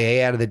more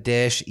paella out of the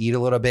dish, eat a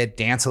little bit,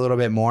 dance a little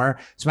bit more.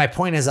 So my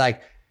point is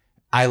like,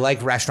 I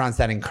like restaurants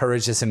that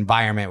encourage this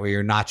environment where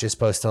you're not just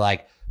supposed to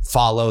like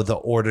follow the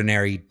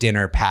ordinary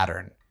dinner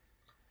pattern.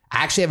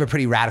 I actually have a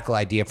pretty radical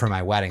idea for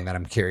my wedding that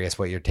I'm curious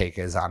what your take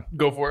is on.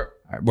 Go for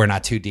it. We're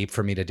not too deep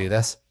for me to do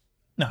this.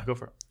 No, go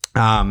for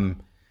it.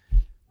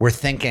 We're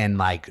thinking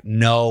like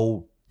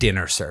no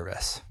dinner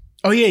service.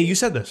 Oh yeah, you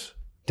said this.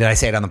 Did I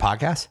say it on the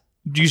podcast?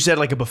 You said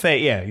like a buffet.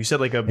 Yeah, you said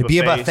like a It'd be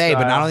a buffet,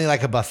 but not style. only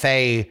like a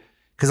buffet,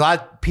 because a lot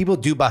of people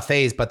do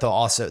buffets, but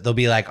they'll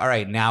be like, all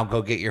right, now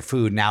go get your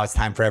food. Now it's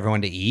time for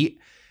everyone to eat.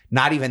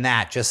 Not even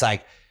that, just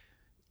like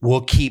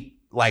we'll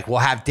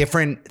have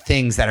different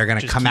things that are going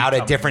to Just come keep out at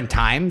coming. different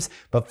times,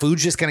 but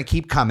food's just going to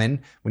keep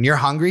coming. When you're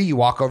hungry, you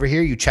walk over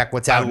here, you check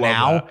what's out love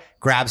now, that.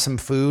 grab some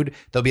food.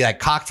 There'll be like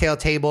cocktail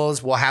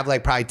tables. We'll have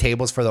like probably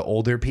tables for the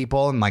older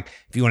people. And like,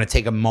 if you want to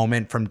take a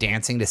moment from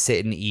dancing to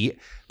sit and eat,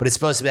 but it's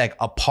supposed to be like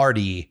a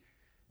party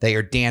that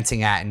you're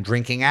dancing at and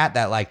drinking at,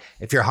 that like,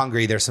 if you're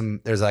hungry, there's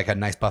like a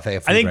nice buffet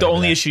of food. I think right the over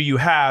only there. issue you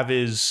have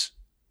is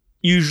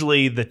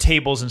usually the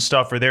tables and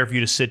stuff are there for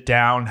you to sit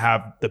down,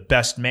 have the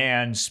best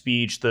man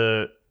speech,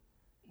 the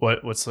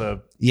what's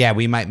the Yeah,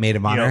 we might maid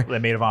of honor. the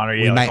maid of honor,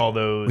 we yeah, might like all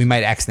those. We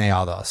might ex-nay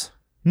all those.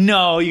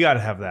 No, you got to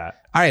have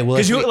that. All right. Well,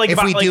 'Cause if you- we, like, if if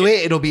I- we like- do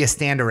it, it'll be a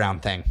stand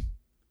around thing.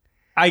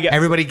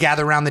 Everybody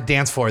gather around the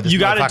dance floor. This You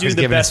got to do motherfucker's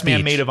the giving a best man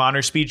speech. maid of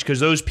honor speech, because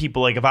those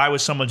people, like if I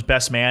was someone's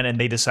best man and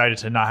they decided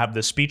to not have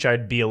the speech,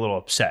 I'd be a little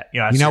upset.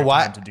 That's You know their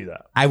what? time to do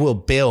that.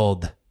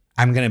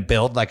 I'm going to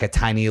build like a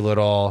tiny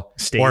little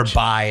Stage. or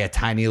buy a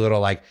tiny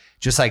little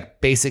just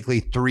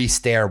basically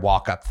 3-stair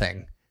walk up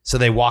thing. So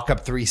they walk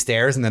up 3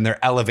 stairs and then they're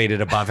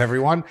elevated above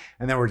everyone.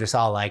 And then we're just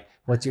all like,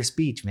 what's your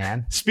speech,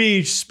 man?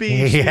 Speech.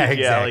 Yeah, Yeah, I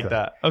exactly. like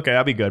that. Okay,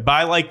 that'd be good. But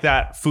I like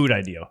that food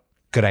idea.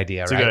 Good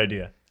idea, It's right? a good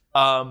idea.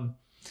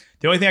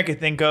 The only thing I could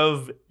think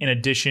of, in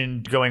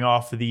addition to going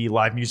off the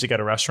live music at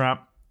a restaurant,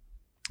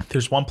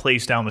 there's one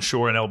place down the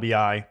shore in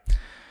LBI.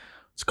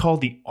 It's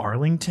called the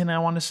Arlington, I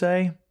want to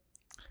say.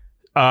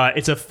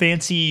 It's a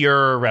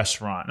fancier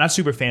restaurant. Not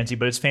super fancy,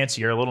 but it's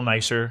fancier, a little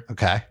nicer.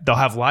 Okay. They'll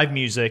have live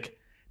music.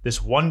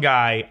 This one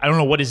guy, I don't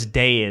know what his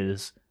day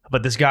is,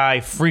 but this guy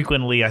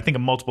frequently, I think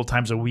multiple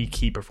times a week,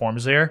 he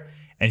performs there.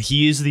 And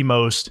he is the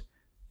most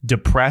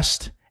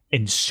depressed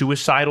and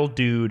suicidal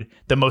dude,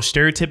 the most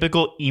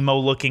stereotypical emo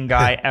looking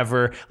guy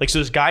ever. So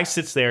this guy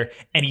sits there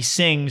and he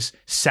sings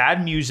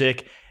sad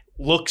music,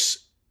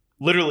 looks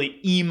literally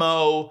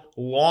emo,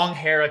 long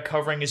hair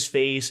covering his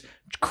face,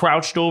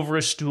 crouched over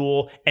a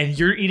stool, and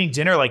you're eating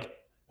dinner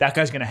that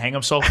guy's gonna hang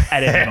himself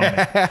at any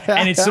moment.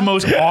 And it's the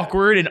most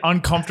awkward and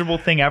uncomfortable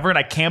thing ever. And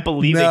I can't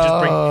believe they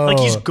just bring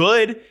he's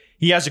good.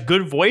 He has a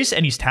good voice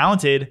and he's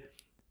talented.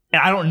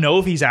 And I don't know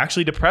if he's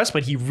actually depressed,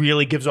 but he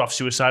really gives off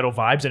suicidal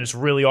vibes. And it's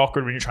really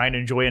awkward when you're trying to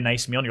enjoy a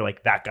nice meal and you're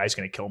like, that guy's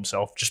going to kill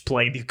himself just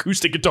playing the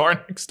acoustic guitar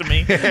next to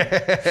me.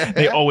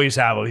 They always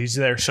have him. He's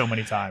there so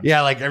many times.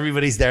 Yeah,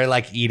 everybody's there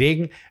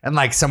eating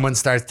and someone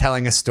starts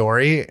telling a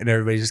story and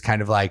everybody's just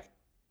kind of Like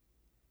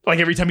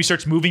every time he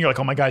starts moving, you're like,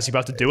 oh my God, is he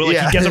about to do it?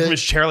 Yeah. He gets up from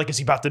his chair, is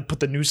he about to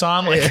put the noose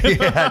on?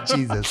 yeah,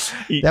 Jesus.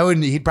 He'd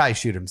probably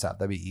shoot himself.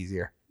 That'd be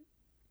easier.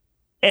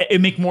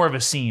 It'd make more of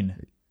a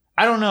scene.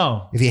 I don't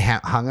know. If he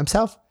hung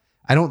himself,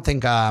 I don't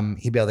think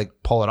he'd be able to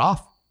pull it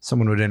off.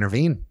 Someone would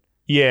intervene.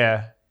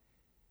 Yeah.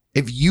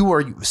 If you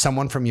or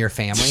someone from your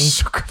family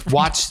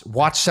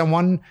watch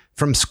someone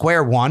from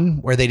square one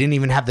where they didn't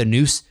even have the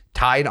noose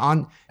tied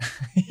on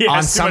Yeah, on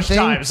it's too much something,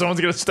 time.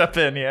 Someone's going to step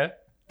in, yeah.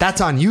 that's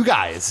on you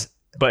guys.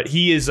 But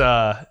he is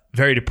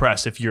very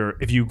depressed. If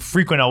you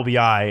frequent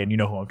LBI and you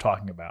know who I'm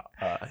talking about,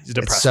 he's a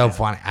depressed. It's so man.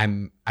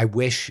 funny. I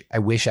wish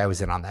I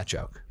was in on that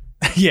joke.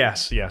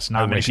 Yes.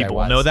 Not many wish I people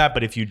will was. know that,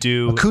 but if you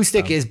do,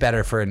 Acoustic is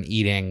better for an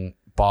eating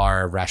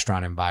bar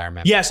restaurant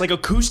environment. yes,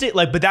 acoustic.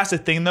 But that's the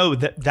thing though.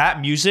 That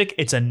music,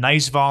 it's a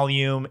nice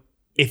volume.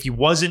 If you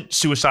wasn't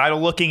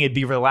suicidal looking, it'd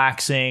be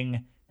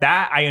relaxing.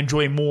 That I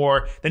enjoy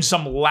more than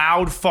some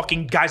loud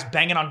fucking guys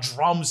banging on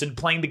drums and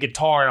playing the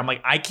guitar. And I'm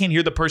like, I can't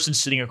hear the person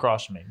sitting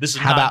across from me. This is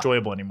How not about-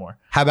 enjoyable anymore.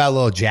 How about a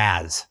little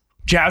jazz?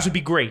 Jazz would be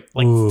great.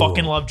 Ooh.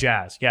 Fucking love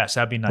jazz. Yes,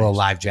 that'd be nice. A little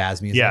live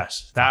jazz music?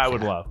 Yes, that I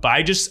would love. But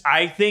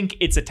I think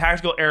it's a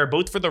tactical error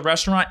both for the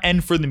restaurant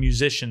and for the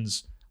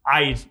musicians.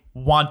 I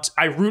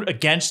root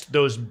against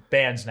those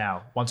bands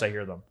now once I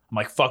hear them. I'm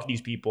like, fuck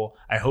these people.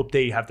 I hope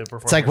they have to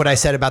perform. It's like what I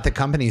said about the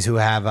companies who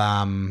have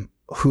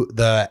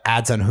the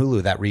ads on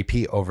Hulu that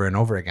repeat over and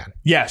over again.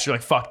 Yes, you're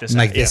like, fuck this. I'm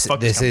like, Yeah, this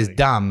fuck is company.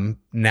 dumb.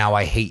 Now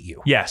I hate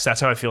you. Yes, that's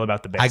how I feel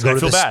about the bands. I I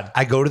feel bad.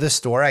 I go to the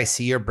store. I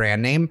see your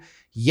brand name.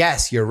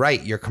 Yes, you're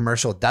right. Your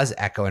commercial does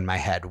echo in my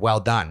head. Well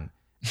done.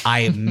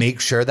 I make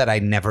sure that I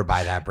never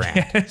buy that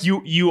brand.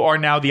 You are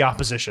now the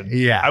opposition.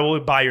 Yeah. I will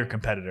buy your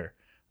competitor.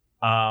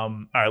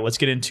 All right, let's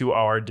get into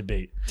our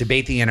debate.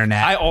 Debate the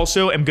internet. I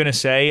also am going to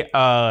say,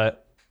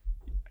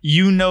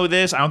 you know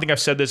this. I don't think I've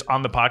said this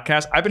on the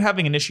podcast. I've been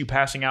having an issue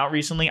passing out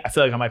recently. I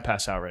feel like I might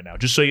pass out right now,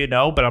 just so you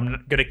know. But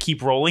I'm going to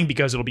keep rolling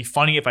because it'll be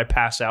funny if I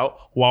pass out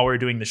while we're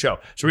doing the show.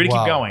 So we're going to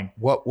keep going.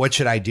 What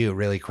should I do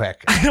really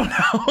quick? I don't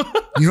know.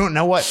 You don't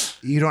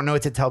know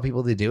what to tell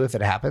people to do if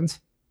it happens?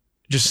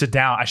 Just sit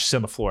down. I should sit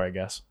on the floor, I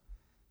guess.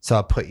 So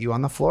I'll put you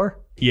on the floor,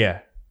 Yeah.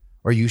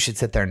 or you should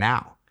sit there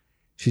now.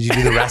 Should you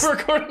do the rest?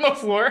 Record on the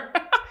floor.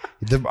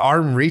 The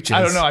arm reaches.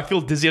 I don't know. I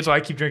feel dizzy. That's why I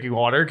keep drinking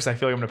water because I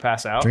feel like I'm going to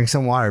pass out. Drink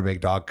some water,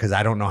 big dog, because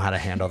I don't know how to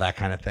handle that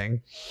kind of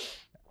thing.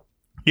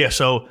 Yeah,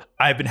 so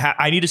I've been.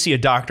 I need to see a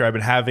doctor. I've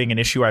been having an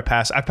issue. I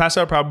passed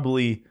out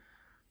probably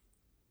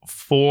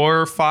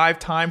 4 or 5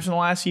 times in the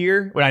last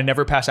year when I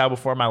never passed out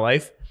before in my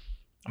life.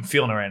 I'm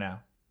feeling it right now.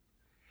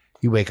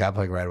 You wake up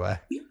right away,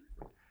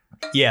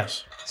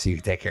 Yes. so you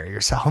can take care of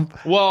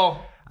yourself.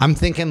 Well, I'm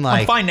thinking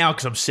I'm fine now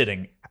because I'm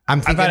sitting. I'm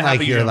I've thinking had a like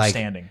habit you're of like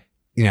standing.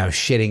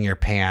 shitting your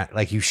pants,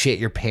 like you shit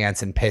your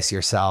pants and piss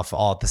yourself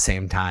all at the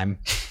same time.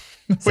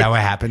 Is that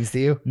what happens to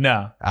you?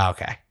 No, Oh,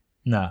 okay,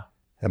 no.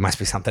 that must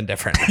be something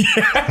different.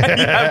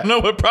 I don't know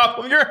what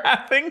problem you're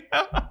having.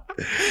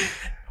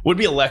 Would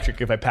be electric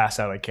if I passed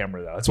out on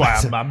camera though. That's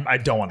why I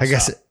don't want to.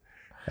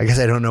 I guess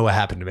I don't know what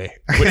happened to me.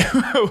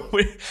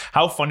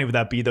 How funny would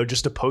that be though?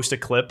 Just to post a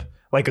clip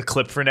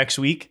for next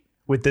week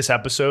with this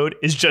episode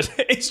is just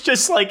it's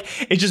just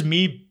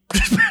me.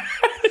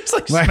 It's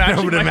like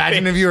smashing my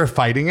imagine face. if you were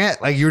fighting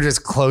it, like you were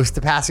just close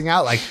to passing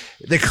out. Like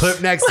the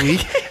clip next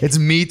week, it's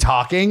me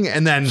talking,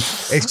 and then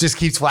it just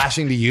keeps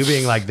flashing to you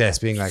being like this,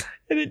 being like,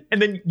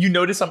 And then you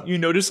notice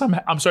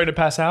I'm starting to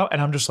pass out,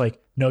 and I'm just like,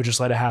 no, just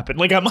let it happen.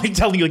 Like I'm like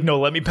telling you, like, no,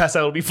 let me pass out.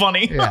 It'll be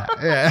funny.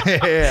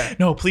 Yeah.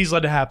 No, please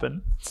let it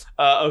happen.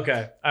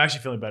 Okay, I'm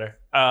actually feeling better.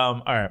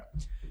 All right,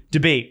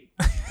 debate.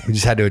 We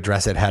just had to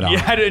address it head on. You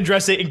had to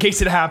address it in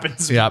case it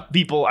happens. Yep.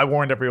 People, I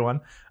warned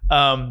everyone.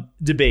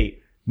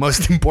 Debate.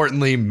 Most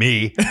importantly,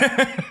 me.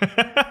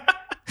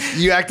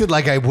 You acted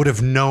like I would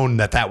have known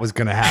that was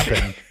going to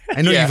happen.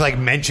 I know Yeah. you've like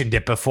mentioned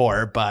it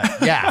before,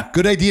 but yeah,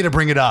 good idea to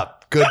bring it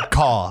up. Good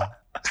call.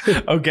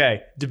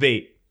 Okay,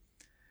 debate.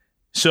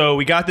 So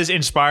we got this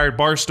inspired.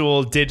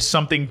 Barstool did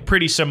something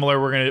pretty similar.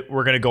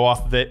 We're gonna go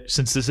off of it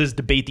since this is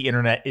debate. The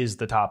internet is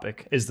the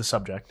topic, is the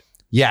subject.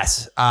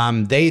 Yes.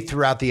 They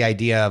threw out the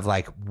idea of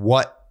like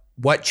what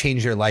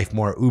changed your life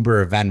more,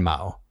 Uber or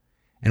Venmo?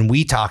 And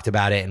we talked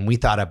about it, and we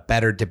thought a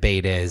better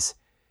debate is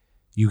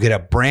you get a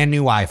brand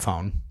new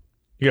iPhone,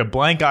 You got a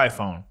blank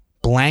iPhone.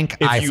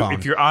 iPhone.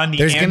 If you're on the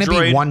There's going to be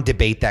Android, one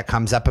debate that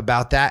comes up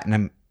about that,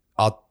 and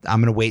I'm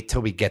going to wait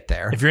till we get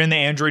there. if you're in the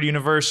Android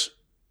universe,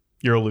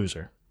 you're a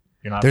loser.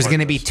 You're not. There's part going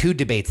to of be this. 2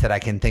 debates that I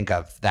can think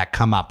of that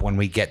come up when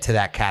we get to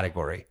that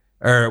category,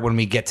 or when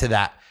we get to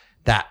that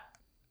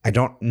I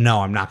don't know.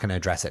 I'm not going to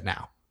address it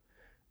now.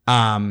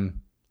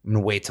 I'm going to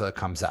wait till it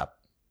comes up.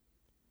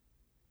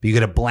 But you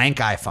get a blank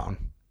iPhone,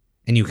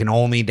 and you can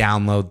only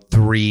download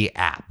 3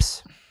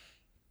 apps.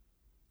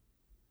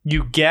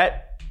 You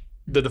get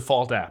the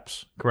default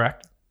apps,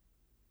 correct?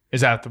 Is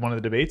that one of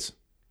the debates?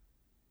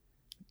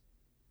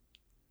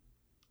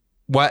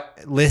 What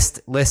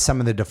list some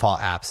of the default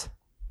apps?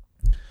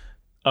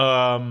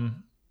 Apple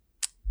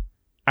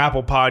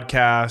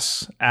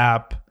Podcasts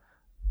app,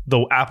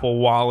 the Apple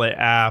Wallet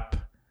app,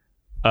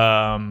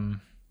 the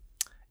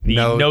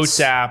Notes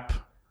app,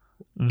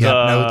 the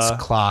Notes,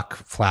 clock,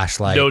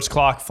 flashlight. Notes,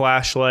 clock,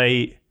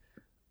 flashlight.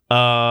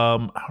 I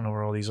don't know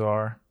where all these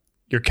are.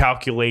 Your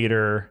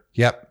calculator.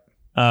 Yep.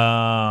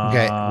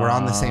 Okay, we're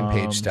on the same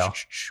page still.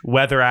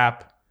 Weather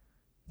app.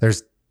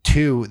 There's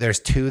two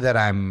that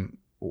I'm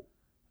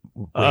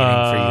waiting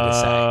for you to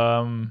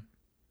say.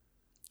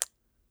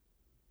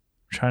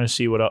 Trying to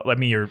see what else. Let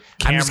me your I'm just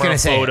camera, gonna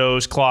say it.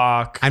 photos,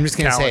 clock. I'm just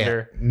going to say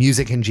calendar. it.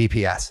 Music and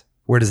GPS.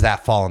 Where does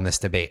that fall in this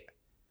debate?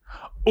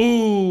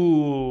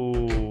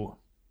 Ooh.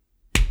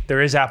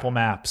 There is Apple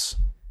Maps.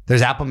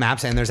 There's Apple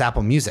Maps and there's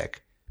Apple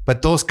Music.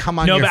 But those come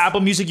on No, your but Apple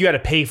Music, you had to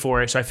pay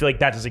for it, so I feel like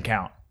that doesn't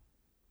count.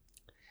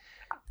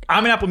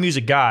 I'm an Apple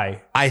Music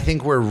guy. I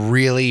think we're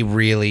really,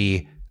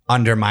 really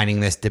undermining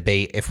this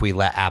debate if we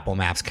let Apple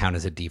Maps count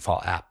as a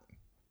default app.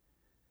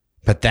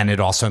 But then it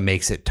also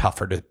makes it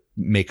tougher to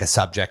make a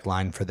subject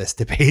line for this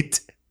debate.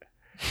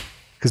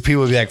 Because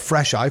people will be like,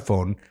 fresh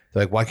iPhone.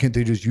 They're like, why can't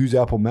they just use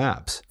Apple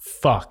Maps?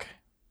 Fuck.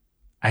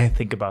 I didn't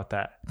think about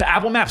that. The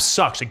Apple Maps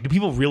sucks. Like, do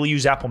people really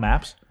use Apple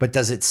Maps? But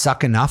does it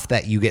suck enough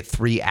that you get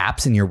 3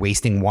 apps and you're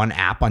wasting 1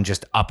 app on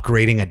just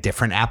upgrading a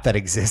different app that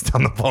exists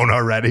on the phone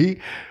already?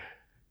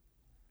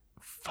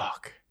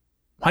 Fuck.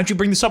 Why didn't you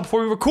bring this up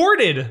before we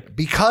recorded?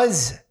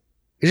 Because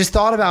I just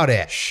thought about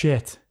it.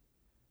 Shit.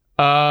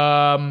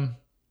 I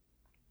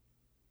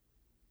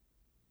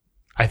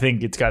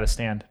think it's got to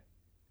stand.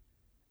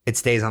 It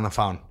stays on the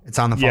phone. It's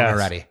on the phone Yes.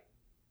 already.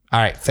 All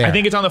right, fair. I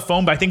think it's on the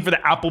phone, but I think for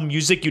the Apple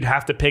Music, you'd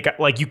have to pick.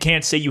 Like, you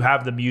can't say you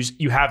have the music.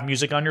 You have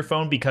music on your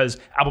phone because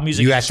Apple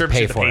Music you is a have to service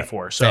pay you have to for pay it.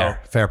 for. So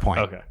Fair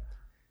point. okay,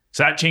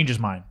 so that changes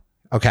mine.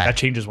 Okay. That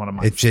changes one of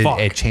mine. It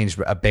Fuck. changed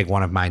a big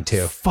one of mine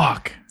too.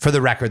 Fuck. For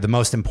the record, the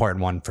most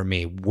important one for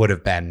me would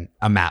have been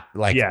a map,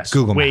 like Yes.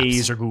 Google Waze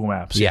Maps. or Google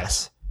Maps.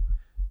 Yes.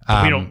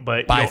 We don't-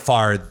 but by you don't-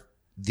 far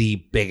the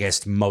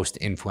biggest, most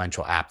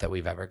influential app that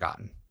we've ever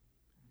gotten.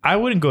 I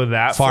wouldn't go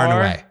that Far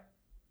far. and away.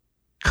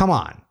 Come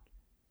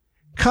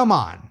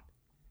on.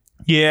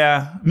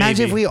 Yeah.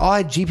 Imagine maybe. if we all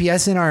had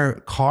GPS in our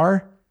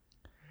car.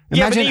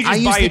 Yeah, but then Imagine you just I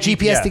use buy the a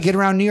GPS to GPS. get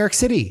around New York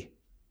City.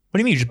 What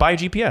do you mean? You just buy a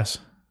GPS.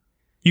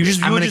 You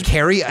I'm would going to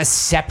carry a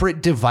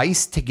separate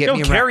device to get don't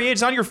me around. carry it.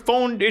 It's on your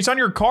phone. It's on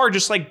your car.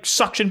 Just like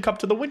suction cup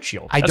to the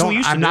windshield. That's what we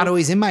used to I'm not do.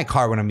 always in my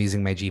car when I'm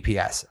using my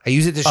GPS. I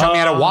use it to show me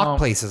how to Oh. walk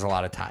places a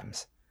lot of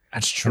times.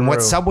 That's true. And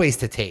what subways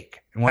to take.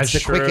 And what's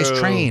That's the quickest true.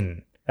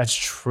 train. That's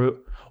true.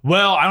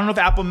 Well, I don't know if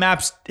Apple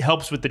Maps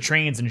helps with the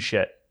trains and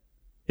shit.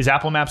 Is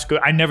Apple Maps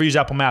good? I never use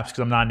Apple Maps because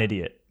I'm not an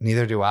idiot.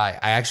 Neither do I.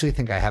 I actually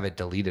think I have it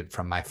deleted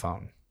from my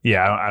phone.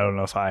 Yeah, I don't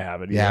know if I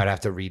have it. Yeah, I either. would have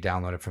to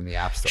re-download it from the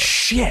App Store.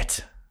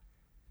 Shit.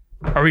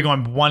 Are we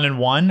going 1 and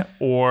 1,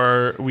 or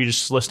are we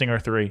just listing our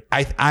 3?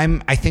 I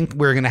think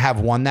we're gonna have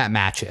one that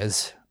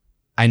matches.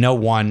 I know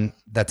one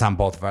that's on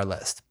both of our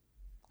list.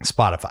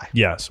 Spotify.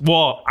 Yes.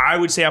 Well, I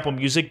would say Apple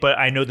Music, but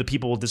I know that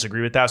people will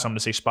disagree with that, so I'm going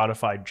to say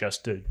Spotify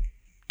just to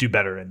do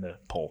better in the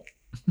poll.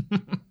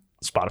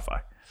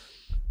 Spotify.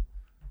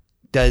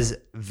 Does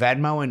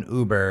Venmo and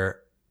Uber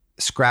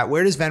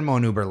where does Venmo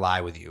and Uber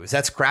lie with you? Is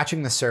that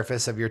scratching the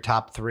surface of your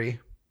top 3?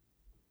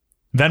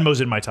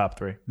 Venmo's in my top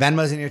 3.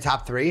 Venmo's in your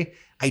top 3.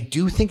 I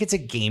do think it's a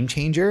game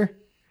changer,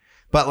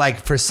 but like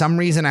for some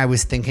reason I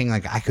was thinking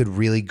like I could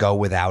really go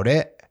without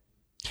it.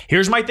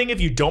 Here's my thing if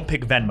you don't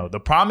pick Venmo. The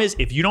problem is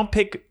if you don't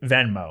pick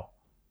Venmo,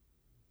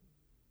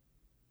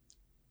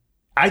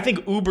 I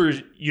think Uber,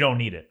 you don't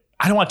need it.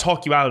 I don't want to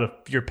talk you out of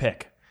your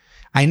pick.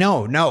 I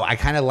know. No, I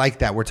kind of like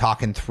that we're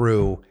talking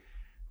through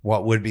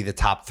what would be the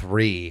top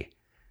 3.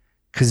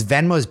 Because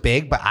Venmo's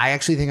big, but I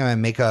actually think I'm going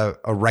to make a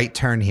right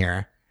turn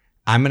here.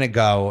 I'm going to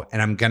go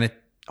and I'm going to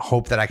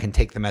hope that I can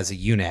take them as a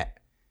unit.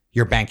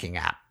 Your banking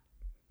app.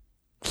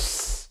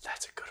 That's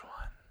a good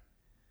one.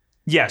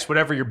 Yes,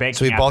 whatever your banking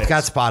So we app both is.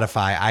 got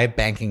Spotify. I have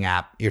banking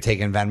app. You're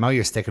taking Venmo.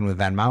 You're sticking with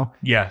Venmo.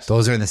 Yes.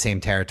 Those are in the same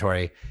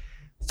territory.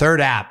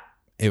 Third app,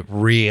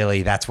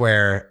 that's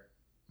where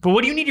But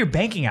what do you need your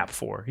banking app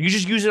for? You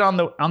just use it on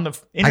the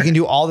internet. I can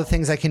do all the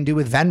things I can do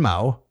with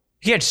Venmo.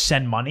 You can't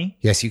send money.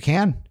 Yes, you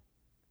can.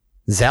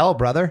 Zelle,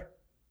 brother.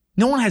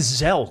 No one has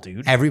Zelle,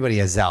 dude. Everybody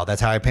has Zelle.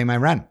 That's how I pay my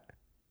rent.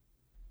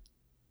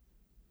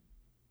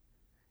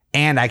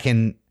 And I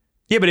can.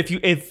 Yeah, but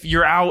if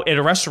you're out at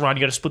a restaurant,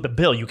 you got to split the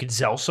bill. You can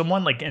Zelle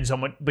someone,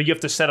 but you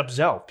have to set up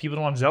Zelle. People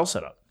don't have Zelle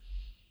set up.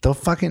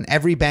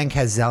 Every bank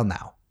has Zelle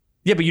now.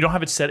 Yeah, but you don't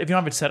have it set. If you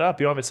don't have it set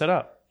up, you don't have it set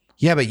up.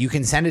 Yeah, but you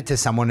can send it to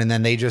someone and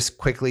then they just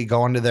quickly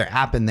go onto their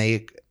app and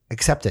they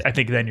accept it. I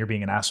think then you're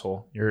being an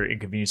asshole. You're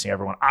inconveniencing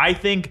everyone. I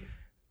think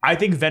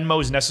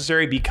Venmo is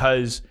necessary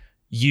because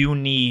you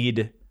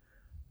need.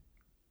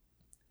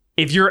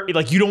 If you're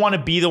you don't want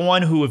to be the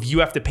one who, if you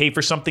have to pay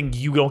for something,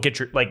 you don't get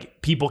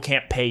people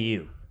can't pay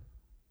you.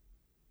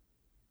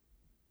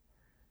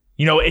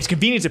 It's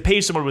convenient to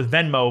pay someone with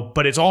Venmo,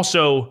 but it's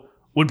also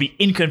would be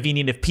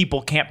inconvenient if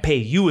people can't pay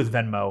you with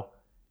Venmo.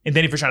 And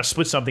then if you're trying to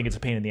split something, it's a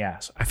pain in the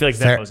ass. I feel like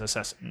Venmo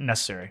is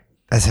necessary.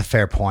 That's a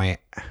fair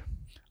point.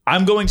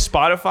 I'm going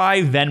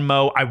Spotify,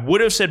 Venmo. I would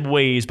have said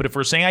Waze, but if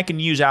we're saying I can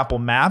use Apple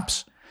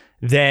Maps,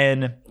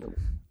 then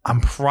I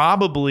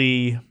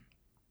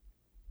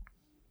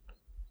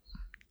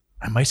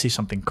might say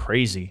something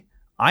crazy.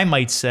 I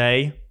might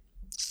say,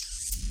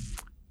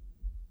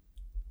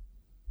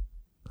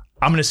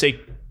 I'm going to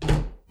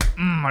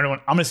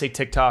say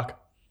TikTok.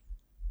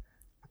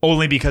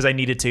 Only because I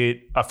needed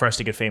for us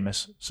to get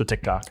famous. So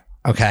TikTok.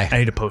 Okay. I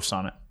need to post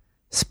on it.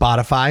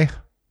 Spotify.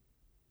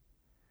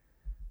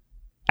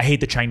 I hate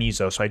the Chinese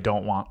though, so I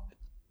don't want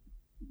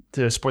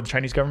to support the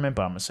Chinese government,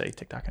 but I'm going to say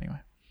TikTok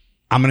anyway.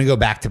 I'm going to go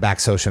back-to-back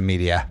social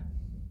media.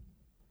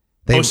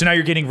 So now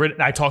you're getting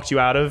rid. I talked you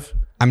out of.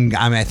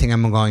 I think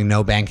I'm going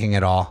no banking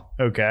at all.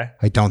 Okay.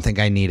 I don't think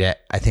I need it.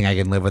 I think I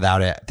can live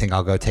without it. I think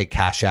I'll go take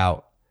cash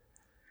out.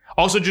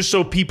 Also, just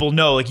so people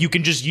know, you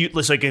can just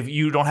use, if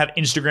you don't have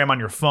Instagram on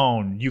your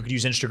phone, you could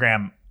use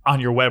Instagram on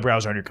your web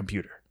browser on your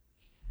computer.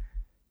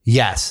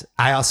 Yes.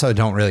 I also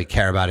don't really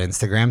care about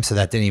Instagram, so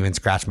that didn't even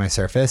scratch my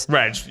surface.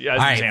 Right. All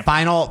right.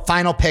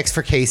 Final picks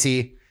for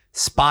Casey.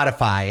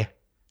 Spotify,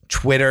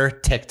 Twitter,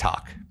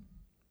 TikTok.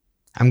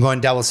 I'm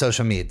going double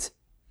social medias.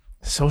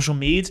 Social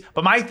medias?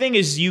 But my thing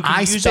is you can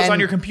use those on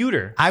your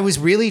computer. I was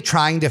really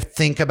trying to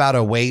think about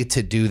a way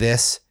to do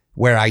this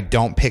where I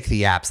don't pick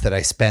the apps that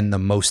I spend the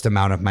most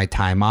amount of my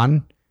time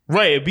on.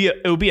 Right.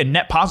 It would be a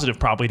net positive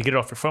probably to get it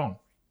off your phone.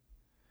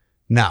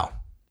 No,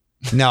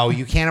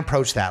 you can't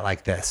approach that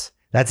like this.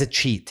 That's a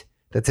cheat.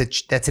 That's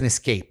an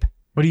escape.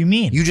 What do you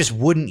mean? You just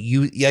wouldn't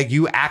use,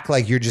 you act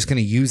like you're just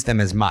going to use them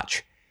as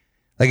much.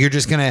 You're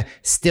just going to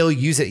still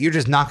use it. You're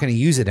just not going to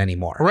use it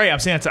anymore. Right. I'm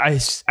saying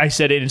I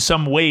said it in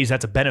some ways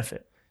that's a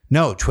benefit.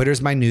 No,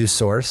 Twitter's my news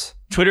source.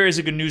 Twitter is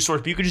a good news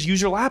source, but you can just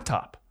use your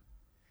laptop.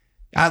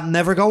 I'll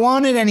never go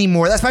on it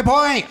anymore. That's my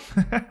point.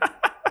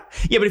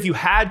 Yeah, but if you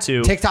had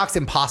to. TikTok's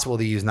impossible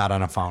to use not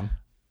on a phone.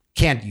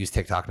 Can't use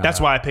TikTok.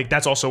 That's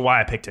also why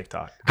I picked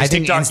TikTok. I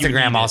think TikTok,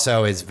 Instagram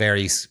also is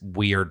very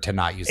weird to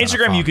not use.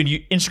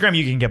 Instagram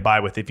you can get by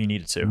with if you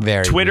needed to.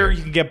 Very Twitter weird.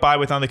 You can get by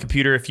with on the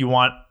computer if you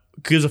want.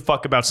 Gives a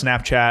fuck about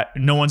Snapchat.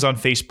 No one's on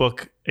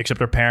Facebook except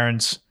our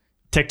parents.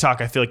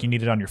 TikTok, I feel like you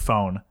need it on your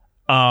phone.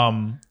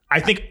 I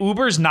think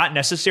Uber is not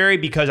necessary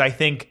because I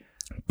think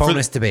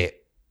bonus debate.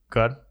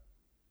 Good.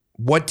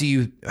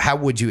 How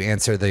would you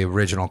answer the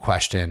original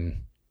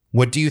question?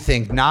 What do you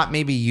think? Not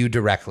maybe you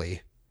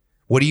directly.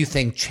 What do you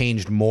think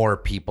changed more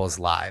people's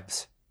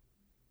lives?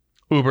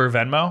 Uber,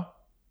 Venmo?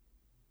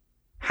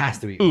 Has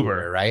to be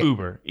Uber, right?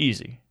 Uber,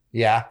 easy.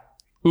 Yeah.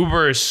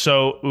 Uber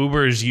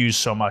is used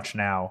so much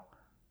now.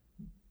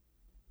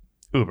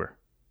 Uber.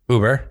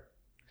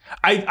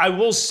 I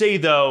will say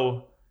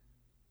though,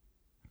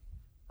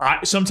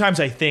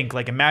 sometimes I think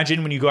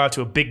imagine when you go out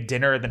to a big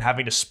dinner and then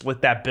having to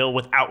split that bill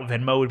without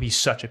Venmo would be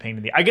such a pain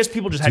in the. I guess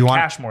people just had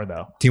cash more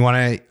though. Do you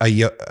want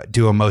to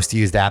do a most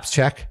used apps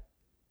check?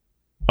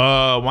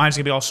 Mine's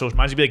gonna be all social.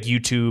 Mine's gonna be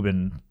YouTube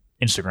and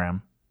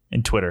Instagram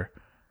and Twitter.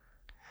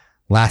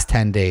 Last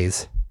 10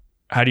 days.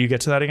 How do you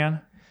get to that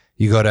again?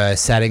 You go to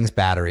settings,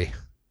 battery.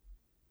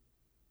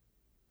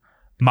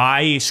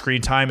 My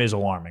screen time is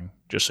alarming,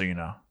 just so you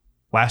know.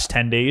 Last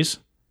 10 days?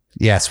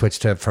 Yeah, switch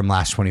from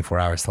last 24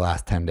 hours to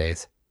last 10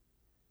 days.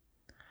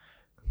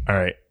 All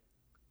right.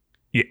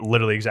 Yeah,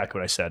 literally exactly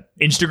what I said.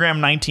 Instagram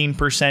 19%,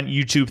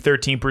 YouTube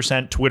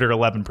 13%, Twitter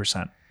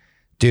 11%.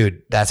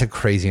 Dude, that's a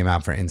crazy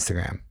amount for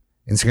Instagram.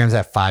 Instagram's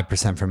at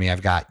 5% for me.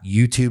 I've got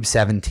YouTube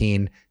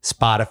 17,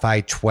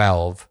 Spotify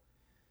 12,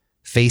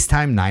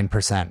 FaceTime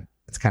 9%.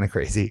 It's kind of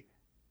crazy.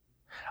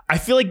 I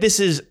feel like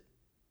this is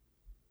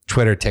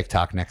Twitter,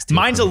 TikTok next to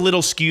Mine's a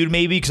little skewed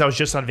maybe because I was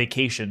just on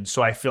vacation.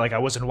 So I feel like I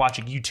wasn't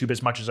watching YouTube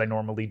as much as I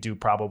normally do,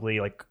 probably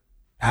like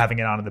having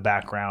it on in the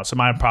background. So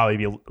mine would probably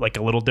be like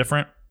a little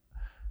different.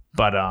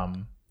 But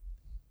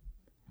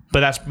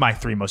that's my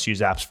 3 most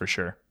used apps for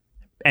sure.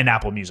 And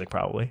Apple Music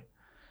probably.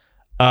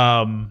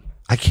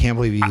 I can't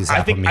believe you use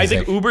Apple Music. I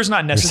think Uber's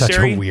not You're such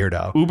a necessary.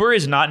 weirdo. Uber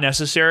is not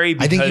necessary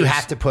because I think you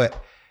have to put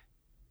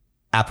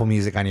Apple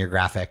Music on your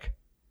graphic.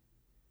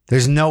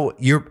 There's no,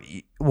 you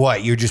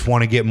just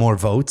want to get more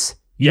votes?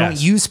 You Yes.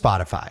 don't use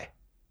Spotify.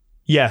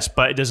 Yes,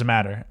 but it doesn't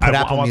matter. I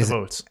Apple want Music. the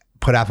votes.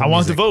 Put Apple I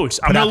want Music. the votes.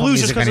 I'm Put going to Apple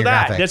lose just Music on because of your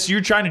that. graphic.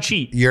 You're trying to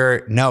cheat.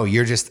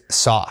 You're just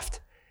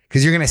soft.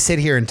 Because you're going to sit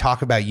here and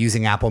talk about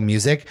using Apple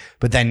Music,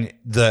 but then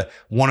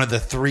one of the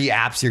 3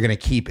 apps you're going to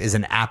keep is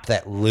an app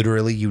that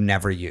literally you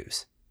never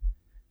use.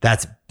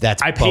 That's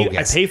bogus. I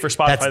pay for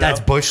Spotify. That's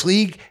though. Bush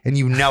League, and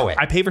you know it.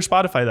 I pay for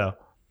Spotify though.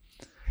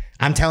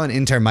 I'm telling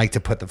intern Mike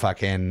to put the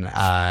fucking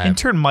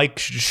Intern Mike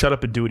should just shut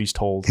up and do what he's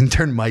told.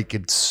 intern Mike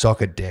could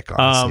suck a dick.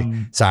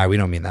 Honestly, sorry, we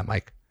don't mean that,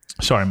 Mike.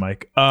 Sorry,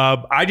 Mike.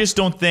 I just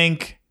don't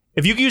think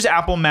if you can use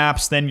Apple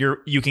Maps, then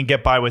you can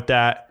get by with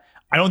that.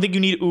 I don't think you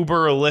need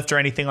Uber or Lyft or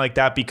anything like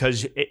that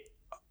because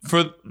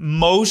for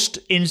most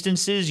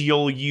instances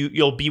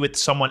you'll be with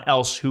someone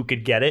else who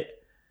could get it.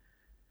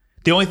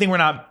 The only thing we're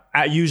not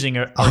using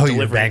are delivery.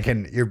 You're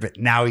banking.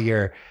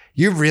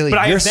 You're really. But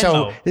I You're have so.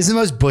 Venmo. This is the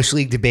most Bush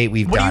League debate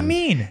we've What done. do you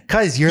mean?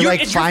 Because you're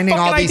like it's your finding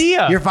all fucking these.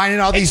 idea. You're finding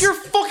all these. It's your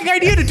fucking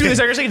idea to do this.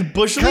 You're saying it's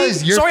Bush League.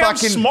 Because you're Sorry,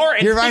 fucking I'm smart.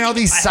 and You're finding all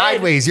thinking these ahead.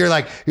 sideways. You're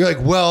like,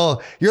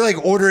 well, you're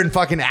like ordering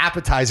fucking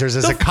appetizers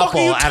as The a fuck couple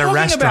are you at a talking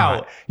restaurant.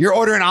 about? You're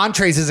ordering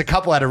entrees as a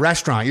couple at a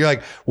restaurant. You're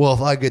like, well, if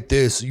I get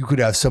this, you could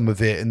have some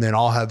of it, and then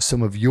I'll have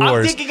some of yours.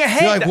 I'm thinking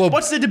ahead. You're like, well,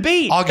 What's the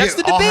debate? That's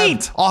the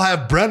debate. I'll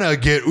have Brenna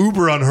get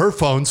Uber on her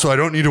phone, so I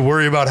don't need to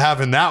worry about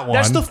having that one.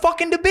 That's the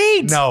fucking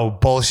debate. No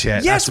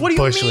bullshit. Yes, That's what do you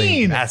Bush League.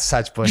 mean? That's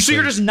such Bush So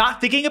you're League. just not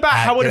thinking about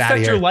how it would Get outta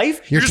affect your here.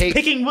 life? You're just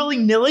picking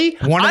willy-nilly?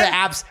 One of the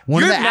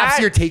apps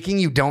you're taking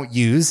you don't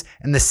use,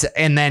 and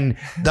then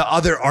the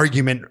other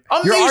argument.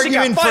 Your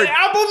argument for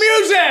Apple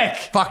Music.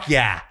 fuck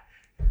yeah.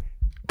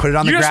 Put it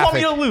on You the just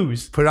graphic. want me to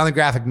lose. Put it on the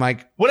graphic,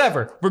 Mike.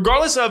 Whatever.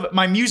 Regardless of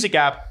my music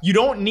app, you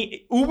don't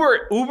need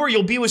Uber.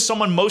 You'll be with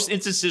someone most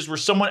instances where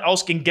someone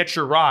else can get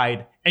your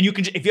ride, and you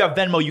can. If you have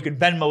Venmo, you can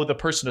Venmo the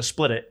person to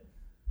split it,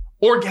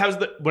 or has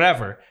the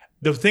whatever.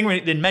 The thing we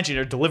didn't mention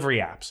are delivery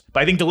apps,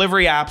 but I think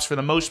delivery apps for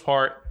the most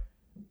part,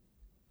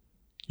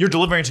 you're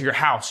delivering to your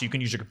house, so you can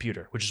use your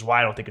computer, which is why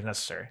I don't think it's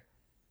necessary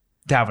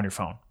to have on your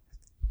phone.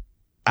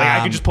 Like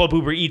I could just pull up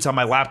Uber Eats on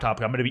my laptop.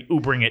 I'm going to be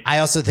Ubering it. I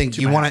also think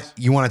you want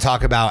to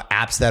talk about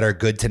apps that are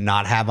good to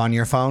not have on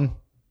your phone.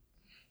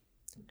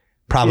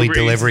 Probably Uber Eats.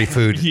 delivery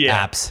food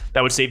Yeah. apps.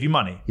 That would save you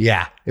money.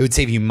 Yeah, it would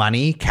save you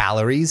money,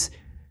 calories.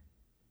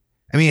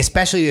 I mean,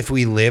 especially if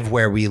we live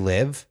where we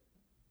live,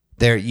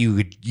 there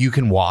you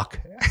can walk.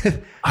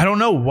 I don't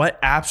know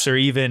what apps are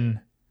even.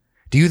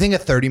 Do you think a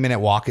 30-minute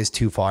walk is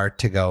too far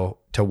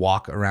to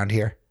walk around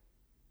here?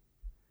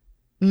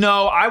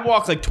 No, I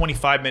walk like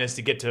 25 minutes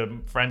to get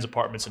to friends'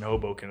 apartments in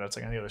Hoboken. That's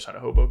like on the other side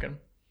of Hoboken.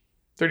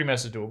 30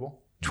 minutes is doable.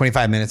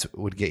 25 minutes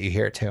would get you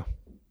here too.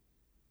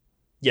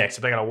 Yeah,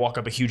 except I got to walk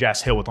up a huge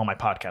ass hill with all my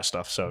podcast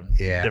stuff. So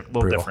Yeah, a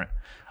little brutal. different.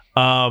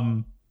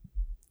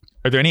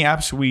 Are there any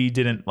apps we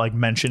didn't like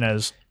mention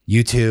as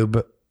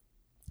YouTube,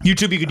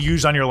 YouTube you could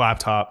use on your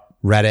laptop?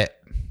 Reddit.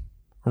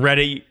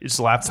 Reddit is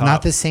laptop.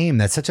 Not the same.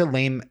 That's such a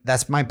lame.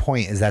 That's my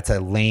point. Is that's a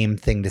lame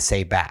thing to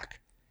say back.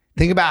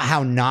 Think about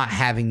how not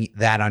having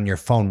that on your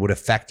phone would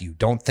affect you.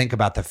 Don't think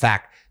about the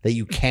fact that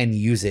you can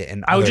use it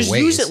in I would other just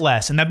ways. use it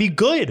less, and that'd be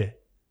good.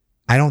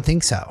 I don't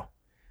think so.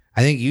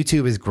 I think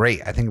YouTube is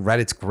great. I think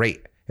Reddit's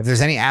great. If there's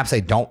any apps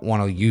I don't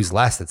want to use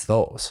less, it's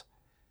those.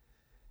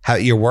 How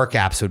your work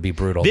apps would be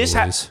brutal to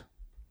lose.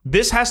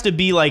 This has to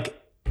be like,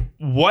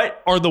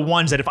 what are the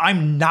ones that if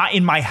I'm not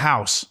in my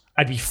house,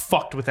 I'd be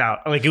fucked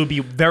without? Like it would be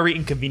very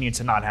inconvenient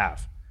to not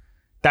have.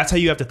 That's how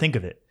you have to think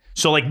of it.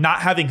 So like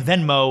not having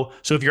Venmo.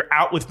 So if you're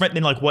out with friends,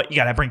 then like what? You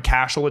got to bring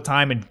cash all the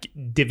time and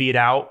divvy it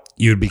out.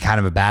 You'd be kind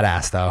of a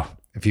badass though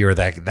if you were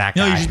that guy.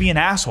 No, you just be an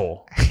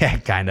asshole. Yeah,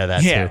 kind of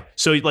that Yeah. too.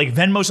 So like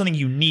Venmo's something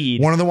you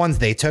need. One of the ones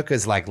they took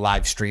is like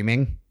live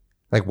streaming,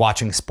 like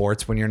watching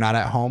sports when you're not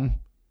at home.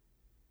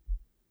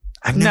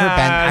 I've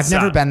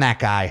never been that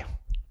guy.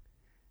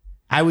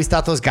 I always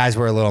thought those guys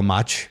were a little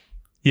much.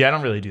 Yeah, I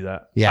don't really do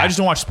that. Yeah. I just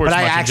don't watch sports But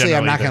I much in actually, general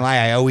I'm not either. gonna lie,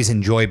 I always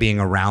enjoy being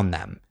around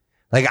them.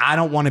 Like I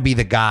don't want to be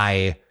the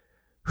guy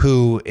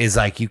who is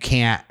like, you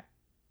can't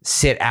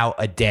sit out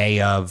a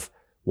day of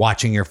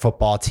watching your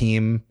football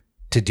team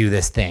to do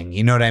this thing.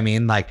 You know what I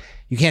mean? Like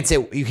you can't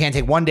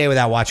take one day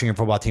without watching your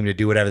football team to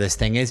do whatever this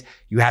thing is.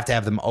 You have to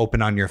have them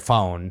open on your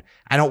phone.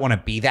 I don't want to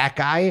be that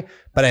guy,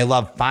 but I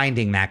love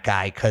finding that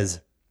guy because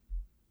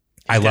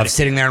I love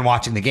sitting there and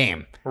watching the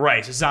game.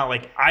 Right. It's not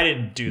like I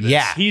didn't do this.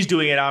 Yeah. He's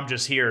doing it. I'm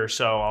just here.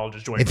 So I'll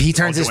just join. If he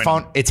turns I'll his join.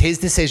 phone, it's his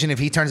decision. If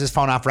he turns his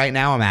phone off right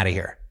now, I'm out of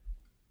here.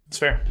 It's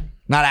fair.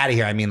 Not out of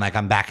here. I mean, like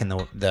I'm back in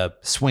the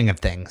swing of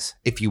things,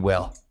 if you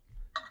will.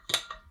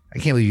 I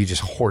can't believe you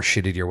just horse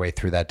shitted your way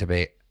through that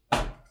debate.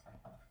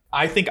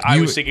 I think I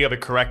was thinking of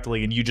it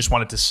correctly, and you just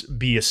wanted to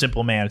be a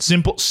simple man.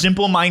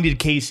 Simple-minded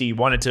Casey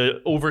wanted to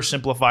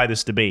oversimplify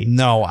this debate.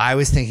 No, I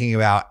was thinking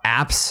about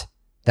apps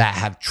that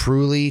have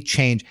truly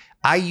changed.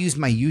 I use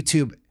my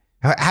YouTube.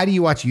 How do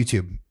you watch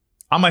YouTube?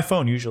 On my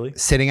phone, usually.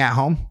 Sitting at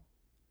home?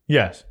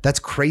 Yes. That's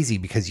crazy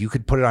because you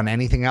could put it on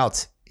anything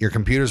else. Your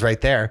computer's right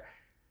there.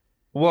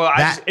 Well,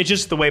 it's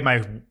just the way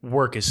my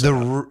work is set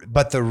up.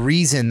 But the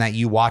reason that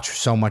you watch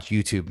so much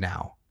YouTube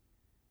now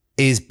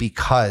is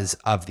because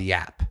of the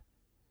app.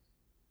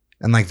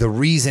 And like the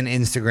reason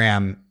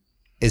Instagram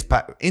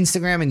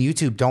and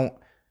YouTube don't,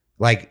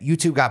 like,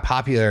 YouTube got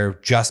popular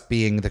just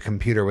being the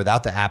computer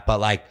without the app, but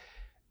like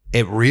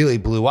it really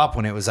blew up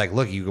when it was like,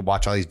 look, you could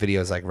watch all these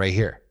videos like right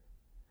here.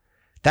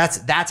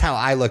 That's how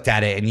I looked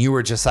at it. And you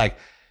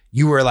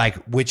were like,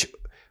 which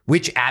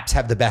apps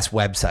have the best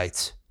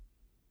websites?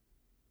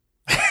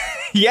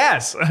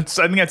 Yes, I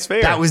think that's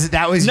fair. That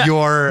was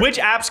your. Which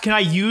apps can I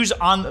use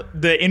on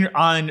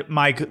on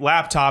my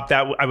laptop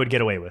that I would get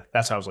away with?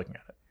 That's how I was looking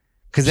at it.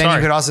 Because then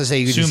you could also say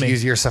you could Sue just me.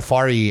 use your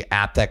Safari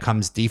app that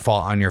comes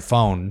deform on your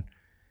phone,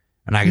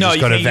 and I can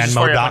just go to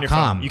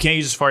Venmo.com. You can't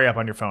use the Safari app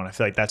on your phone. I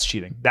feel like that's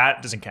cheating.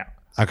 That doesn't count.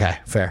 Okay,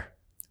 fair.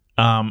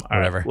 All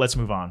Whatever. right, let's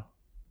move on.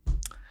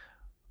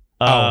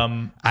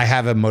 I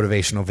have a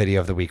motivational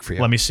video of the week for you.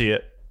 Let me see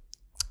it.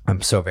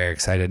 I'm so very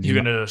excited.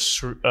 You're gonna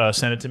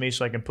send it to me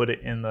so I can put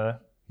it in the.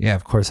 Yeah,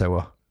 of course I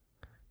will.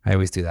 I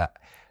always do that.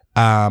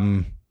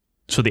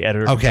 So the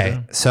editor. can put it Okay,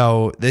 in.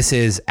 so this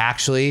is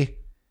actually.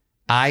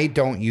 I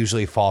don't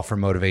usually fall for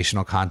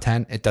motivational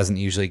content. It doesn't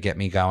usually get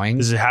me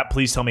going.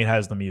 Please tell me it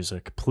has the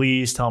music.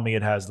 Please tell me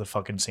it has the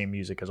fucking same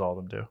music as all of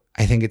them do.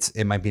 I think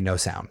it might be no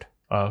sound.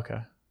 Oh, okay.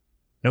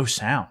 No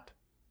sound.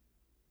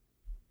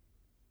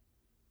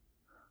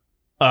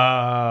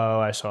 Oh,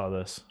 I saw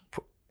this.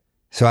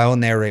 So I will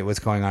narrate what's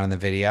going on in the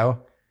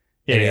video.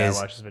 Yeah, It I is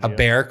watched this video. a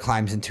bear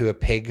climbs into a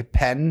pig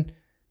pen,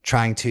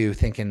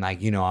 thinking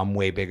like, I'm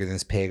way bigger than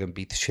this pig and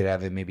beat the shit out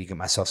of it. Maybe get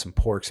myself some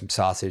pork, some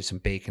sausage, some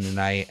bacon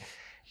tonight.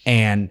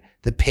 And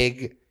the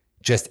pig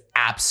just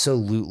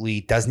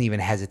absolutely doesn't even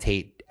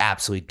hesitate,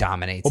 absolutely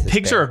dominates. Well, this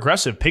pigs bear. are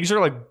aggressive. Pigs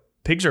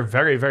are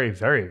very, very,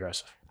 very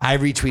aggressive. I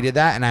retweeted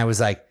that and I was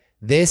like,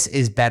 this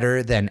is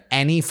better than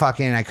any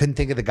fucking, I couldn't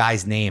think of the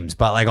guys' names,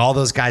 but like all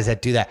those guys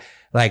that do that.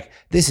 Like,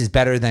 this is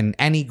better than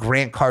any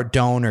Grant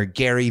Cardone or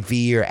Gary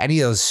Vee or any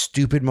of those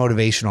stupid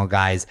motivational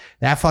guys.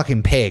 That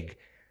fucking pig.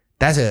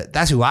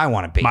 That's who I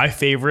want to be. My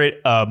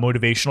favorite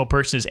motivational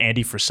person is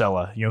Andy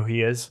Frisella. You know who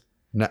he is?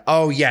 No,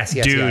 oh, yes.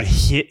 Dude,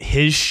 Yes.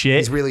 his shit.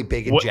 He's really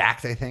big and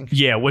jacked, I think.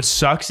 Yeah, what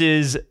sucks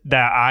is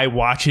that I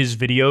watch his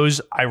videos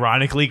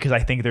ironically because I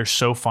think they're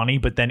so funny,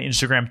 but then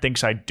Instagram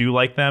thinks I do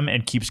like them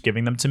and keeps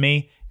giving them to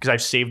me because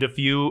I've saved a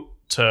few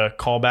to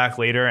call back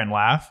later and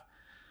laugh.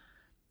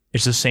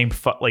 It's the same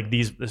like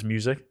this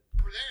music.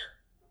 Over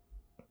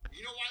there.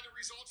 You know why the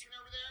results are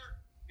never there?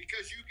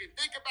 Because you can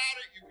think about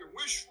it, you can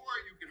wish for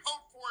it, you can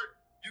hope for it,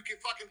 you can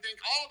fucking think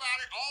all about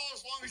it all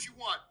as long as you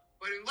want.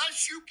 But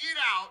unless you get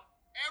out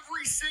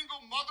every single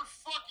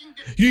motherfucking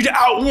day. You need to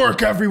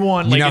outwork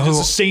everyone. You Like, know it's who-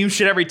 the same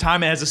shit every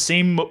time. It has the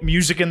same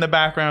music in the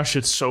background.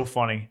 Shit's so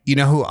funny. You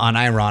know who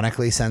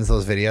unironically sends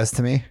those videos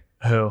to me?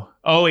 Who?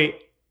 Oh, wait.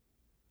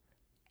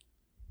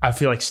 I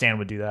feel like Stan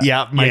would do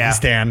that. Mikey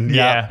Stan.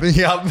 Yeah.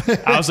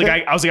 Yep. I was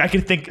like, I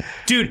could think,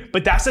 dude,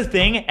 but that's the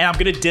thing. And I'm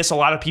going to diss a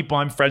lot of people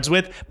I'm friends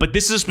with, but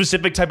this is a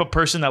specific type of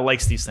person that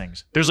likes these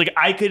things. There's like,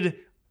 I could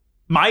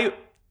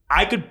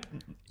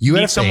You had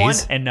meet a someone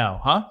phase. and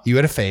no, huh? You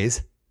had a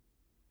phase.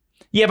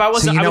 Yeah, but I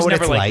wasn't, So you I know was what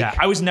never it's like like?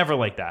 that. I was never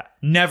like that.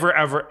 Never,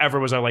 ever, ever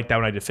was I like that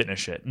when I did fitness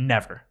shit.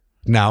 Never.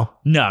 No.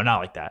 No, not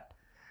like that.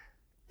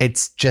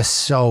 It's just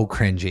so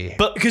cringy.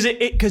 But because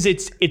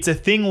it's a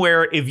thing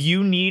where if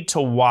you need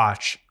to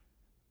watch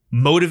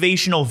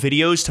motivational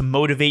videos to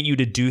motivate you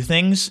to do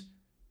things,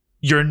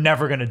 you're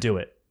never going to do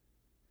it.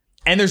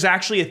 And there's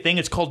actually a thing,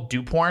 it's called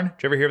do porn.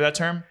 Did you ever hear of that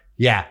term?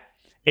 Yeah.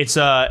 It's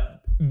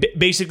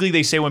basically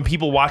they say when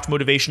people watch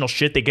motivational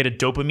shit, they get a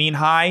dopamine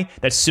high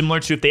that's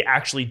similar to if they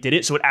actually did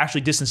it. So it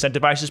actually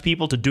disincentivizes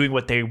people to doing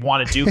what they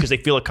want to do because they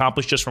feel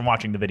accomplished just from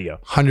watching the video.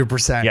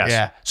 100%. Yes.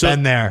 Yeah. So-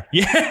 Been there.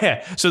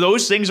 Yeah. So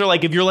those things are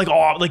like, if you're like,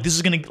 oh, like this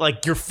is going to,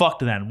 like, you're fucked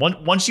then.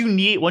 Once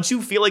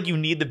you feel like you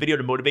need the video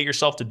to motivate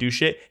yourself to do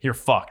shit, you're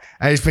fucked.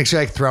 I just picture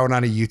like throwing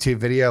on a YouTube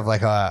video of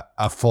like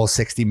a full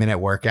 60-minute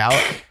workout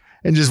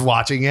and just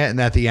watching it. And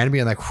at the end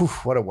being like, whew,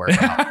 what a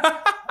workout.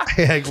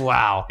 Like,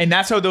 wow. And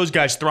that's how those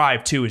guys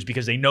thrive too, is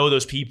because they know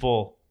those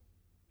people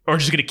are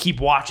just going to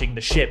keep watching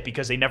the shit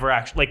because they never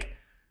actually, like,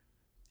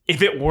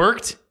 if it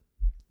worked,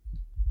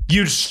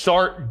 you'd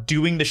start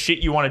doing the shit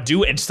you want to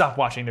do and stop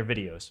watching their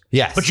videos.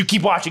 Yes. But you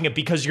keep watching it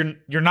because you're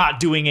not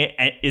doing it,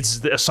 and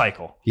it's a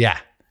cycle. Yeah.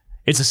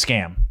 It's a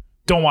scam.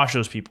 Don't watch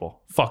those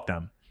people. Fuck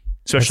them.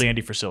 Especially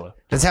Andy Frisella.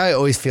 That's how I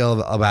always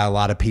feel about a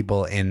lot of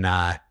people in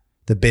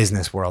the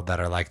business world that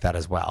are like that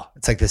as well.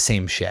 It's like the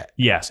same shit.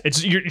 Yes.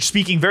 You're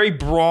speaking very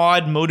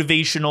broad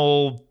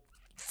motivational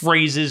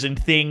phrases and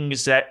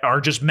things that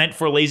are just meant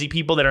for lazy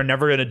people that are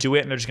never going to do it,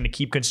 and they're just going to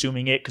keep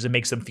consuming it because it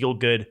makes them feel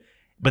good,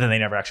 but then they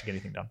never actually get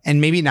anything done.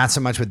 And maybe not so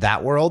much with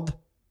that world,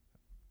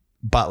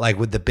 But like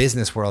with the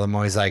business world, I'm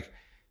always like,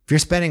 if you're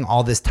spending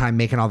all this time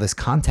making all this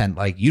content,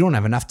 like you don't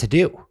have enough to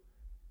do.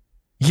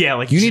 Yeah,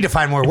 like You need to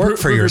find more work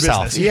for improve your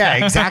yourself. business.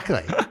 Yeah,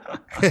 exactly.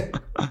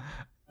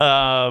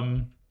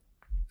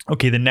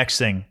 Okay, the next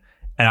thing,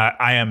 and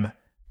I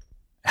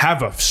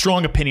have a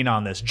strong opinion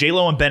on this.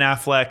 J-Lo and Ben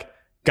Affleck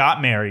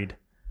got married.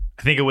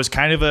 I think it was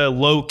kind of a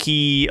low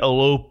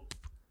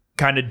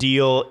kind of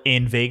deal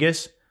in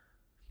Vegas.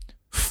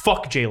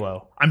 Fuck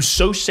J-Lo. I'm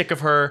so sick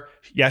of her.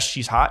 Yes,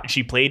 she's hot.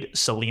 She played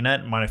Selena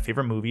in one of my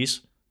favorite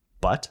movies,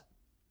 but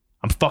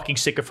I'm fucking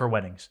sick of her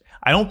weddings.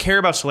 I don't care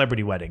about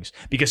celebrity weddings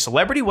because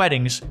celebrity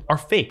weddings are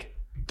fake.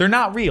 They're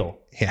not real.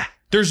 Yeah.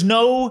 There's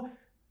no...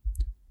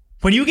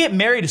 When you get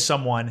married to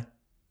someone,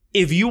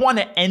 if you want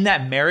to end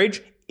that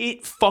marriage,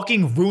 it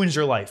fucking ruins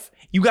your life.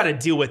 You got to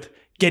deal with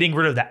getting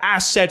rid of the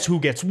assets, who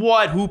gets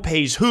what, who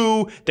pays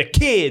who, the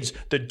kids,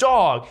 the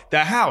dog, the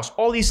house,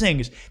 all these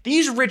things.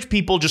 These rich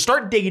people just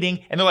start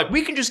dating and they're like,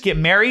 we can just get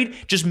married,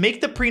 just make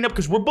the prenup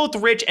because we're both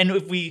rich, and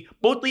if we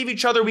both leave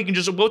each other,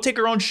 we'll take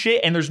our own shit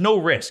and there's no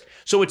risk.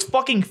 So it's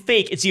fucking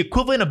fake. It's the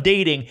equivalent of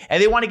dating,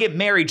 and they want to get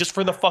married just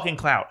for the fucking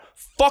clout.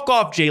 Fuck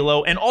off,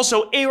 J-Lo. And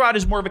also, A-Rod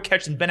is more of a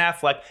catch than Ben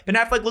Affleck. Ben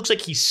Affleck looks like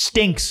he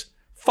stinks.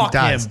 Fuck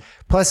him.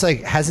 Plus,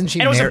 like, hasn't she?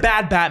 And it was a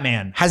bad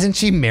Batman. Hasn't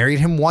she married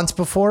him once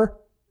before?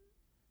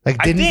 Like,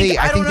 didn't they?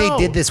 I think they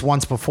did this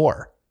once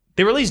before.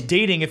 They were at least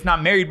dating, if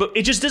not married, but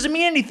it just doesn't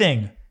mean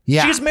anything.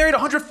 Yeah. She gets married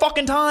 100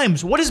 fucking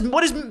times. What does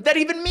that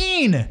even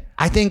mean?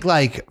 I think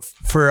like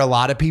for a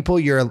lot of people,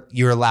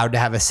 you're allowed to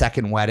have a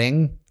second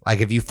wedding. Like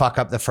if you fuck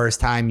up the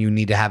first time, you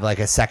need to have like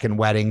a second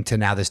wedding to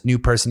now this new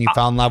person you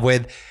fell in love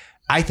with.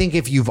 I think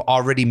if you've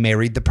already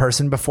married the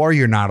person before,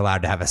 you're not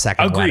allowed to have a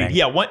second wedding. Agreed.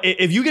 Yeah.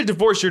 If you get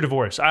divorced, you're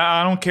divorced.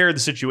 I don't care the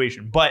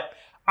situation, but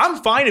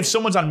I'm fine if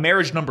someone's on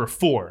marriage number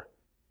 4.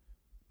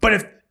 But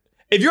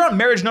if you're on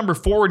marriage number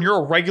 4 and you're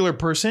a regular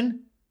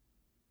person,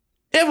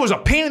 it was a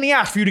pain in the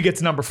ass for you to get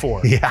to number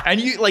 4. Yeah.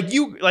 And you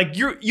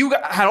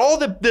had all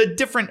the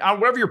different,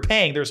 whatever you're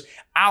paying. There's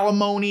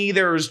alimony,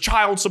 there's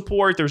child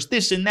support, there's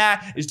this and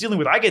that. It's dealing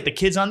with, I get the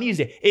kids on these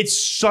days. It's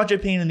such a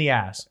pain in the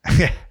ass.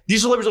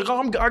 These celebrities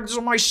are like, this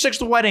is my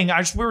 6th wedding.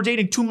 We were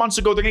dating 2 months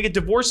ago. They're going to get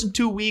divorced in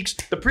 2 weeks.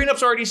 The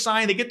prenup's already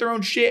signed. They get their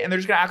own shit and they're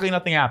just going to act like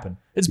nothing happened.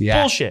 It's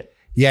bullshit.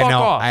 Yeah, Fuck no,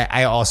 off.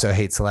 I also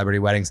hate celebrity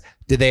weddings.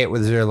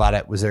 Was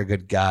there a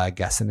good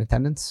guest in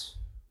attendance?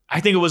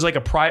 I think it was like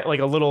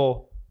a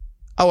little.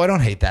 Oh, I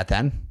don't hate that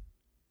then.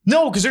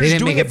 No, because they're They just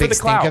didn't doing make it a for big the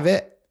stink clout. of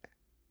it.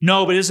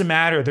 No, but it doesn't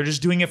matter. They're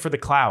just doing it for the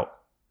clout.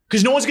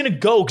 Because no one's going to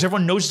go because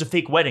everyone knows it's a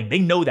fake wedding. They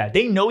know that.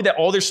 They know that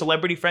all their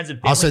celebrity friends and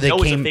family know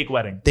it's a fake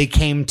wedding. They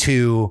came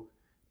to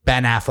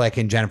Ben Affleck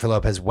and Jennifer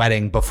Lopez's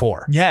wedding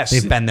before. Yes.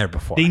 They've been there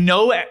before. They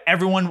know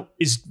everyone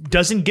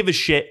doesn't give a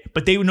shit,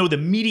 but they know the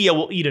media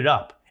will eat it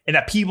up. And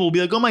that people will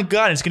be like, oh my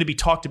God, it's going to be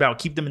talked about,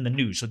 keep them in the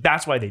news. So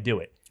that's why they do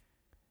it.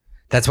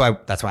 That's why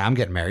I'm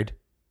getting married.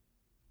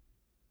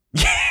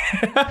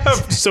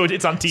 So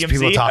it's on TMZ.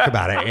 People talk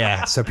about it.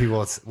 Yeah. So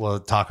people will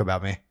talk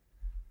about me.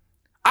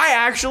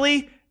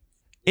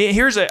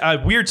 Here's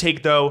a weird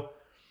take though.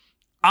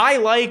 I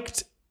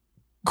liked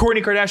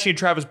Kourtney Kardashian and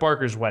Travis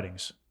Barker's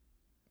weddings.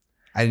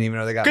 I didn't even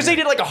know they got Because they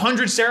married. did like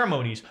 100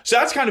 ceremonies. So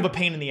that's kind of a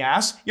pain in the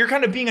ass. You're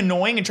kind of being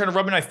annoying and trying to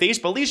rub it in my face,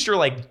 but at least you're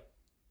like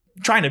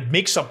trying to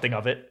make something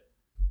of it.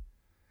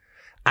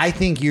 I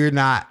think you're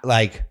not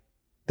like,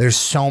 there's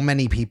so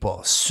many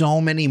people, so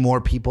many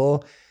more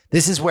people.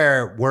 This is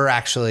where we're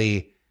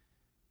actually,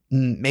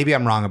 maybe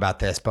I'm wrong about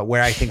this, but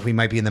where I think we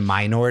might be in the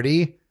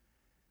minority,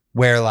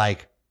 where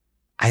like,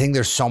 I think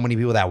there's so many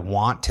people that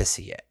want to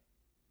see it,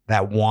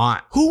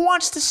 Who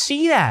wants to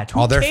see that? Who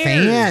all their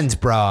cares? fans,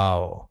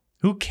 bro.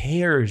 Who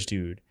cares,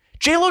 dude?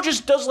 J-Lo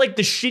just does like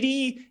the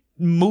shitty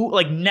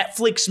like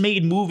Netflix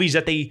made movies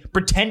that they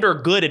pretend are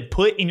good and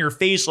put in your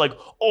face like,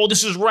 oh,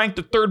 this is ranked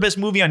the 3rd best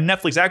movie on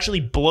Netflix. It actually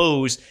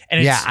blows. And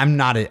it's, Yeah, I'm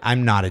not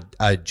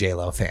a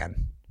J-Lo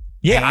fan.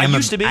 yeah, I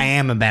used to be. I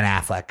am a Ben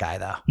Affleck guy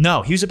though.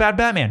 No, he was a bad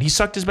Batman. He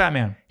sucked as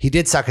Batman. He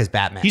did suck as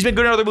Batman. He's been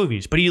good in other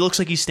movies, but he looks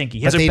like he's stinky.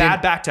 He has But a they bad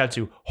didn't- back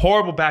tattoo.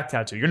 Horrible back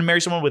tattoo. You're gonna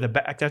marry someone with a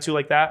back tattoo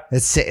like that?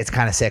 It's sick. It's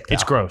kind of sick though.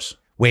 It's gross.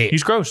 Wait,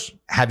 He's gross.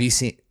 have you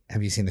seen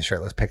the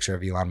shirtless picture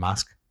of Elon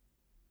Musk?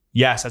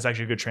 Yes, that's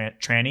actually a good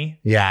tranny.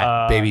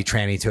 Yeah, baby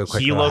tranny to a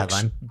quick He little looks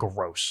headline.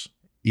 gross.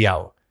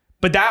 Yo,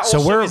 But that So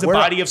also we're- is the we're-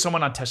 body of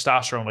someone on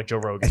testosterone like Joe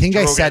Rogan. I think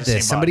Joe I Rogan said has the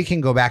this. same Somebody body.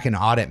 can go back and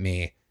audit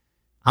me.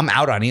 I'm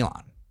out on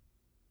Elon.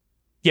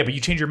 Yeah, but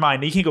you change your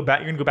mind. You can't go back.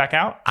 You're gonna go back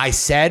out. I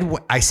said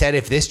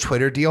if this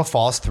Twitter deal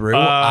falls through,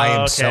 I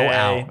am so Okay.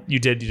 out. You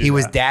did. He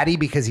was that. daddy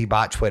because he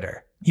bought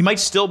Twitter. He might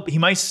still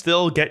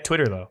get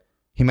Twitter though.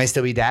 He might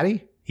still be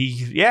daddy.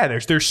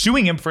 They're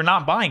suing him for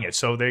not buying it,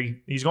 so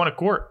he's going to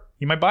court.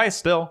 He might buy it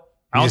still.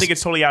 I don't think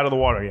it's totally out of the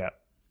water yet.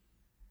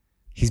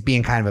 He's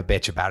being kind of a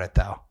bitch about it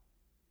though.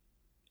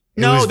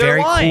 No, it was they're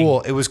very lying.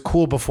 cool. It was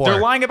cool before. They're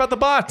lying about the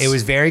bots. It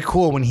was very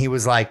cool when he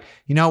was like,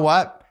 you know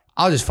what?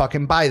 I'll just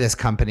fucking buy this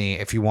company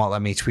if you won't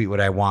let me tweet what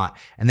I want.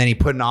 And then he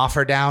put an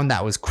offer down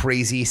that was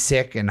crazy,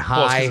 sick, and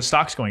Well, it's high. 'cause the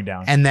stock's going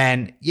down. And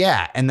then,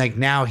 yeah. And like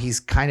now he's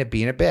kind of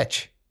being a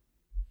bitch.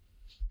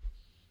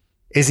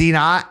 Is he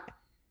not?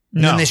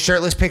 And then the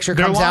shirtless picture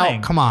They're comes lying.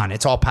 out. Come on,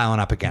 it's all piling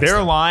up against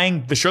They're him.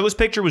 lying. The shirtless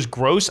picture was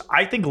gross.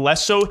 I think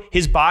less so.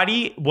 His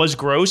body was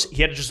gross.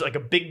 He had just like a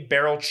big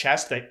barrel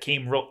chest that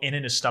came real in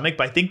his stomach.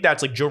 But I think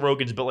that's like Joe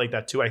Rogan's built like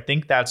that too. I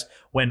think that's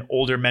when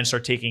older men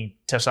start taking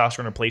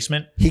testosterone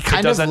replacement. He It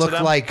kind does of that to looked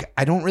them. like,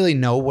 I don't really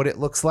know what it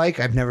looks like.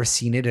 I've never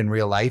seen it in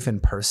real life in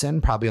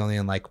person, probably only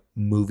in like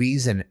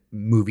movies and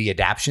movie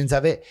adaptions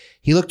of it.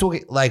 He looked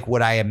like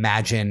what I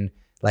imagine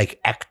like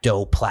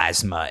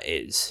ectoplasma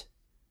is.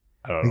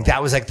 Oh. Like,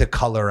 that was like the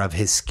color of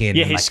his skin.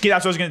 Yeah, and, his like, skin.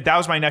 That's what I was gonna. That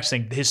was my next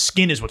thing. His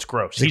skin is what's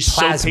gross. Like He's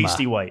plasma. so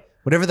pasty white.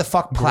 whatever the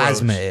fuck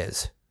plasma Gross.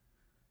 is.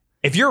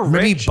 If you're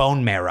Maybe rich,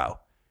 bone marrow.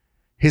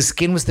 His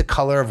skin was the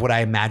color of what I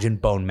imagine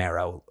bone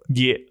marrow.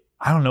 yeah,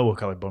 I don't know what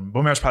color bone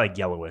marrow's probably like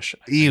yellowish.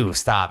 Ew,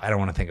 stop. I don't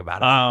want to think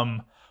about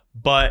it.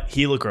 But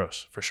he looked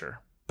gross for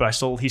sure. But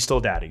he's still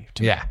daddy.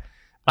 To me. Yeah.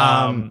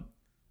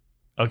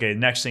 Okay.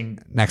 Next thing.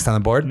 Next on the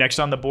board. Next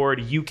on the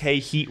board, UK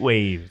heat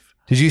wave.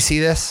 Did you see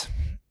this?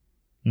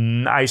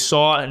 I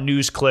saw a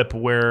news clip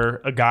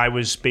where a guy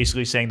was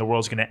basically saying the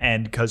world's going to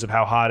end because of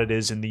how hot it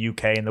is in the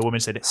UK, and the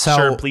woman said, So-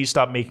 "Sir, please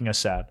stop making us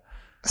sad."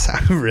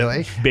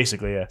 Really?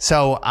 Basically, yeah.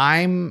 So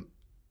I'm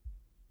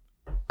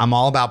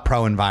all about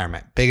pro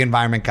environment. Big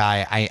environment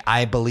guy.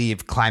 I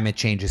believe climate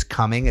change is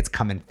coming. It's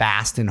coming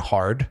fast and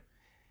hard.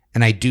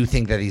 And I do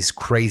think that these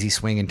crazy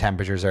swing in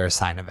temperatures are a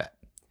sign of it.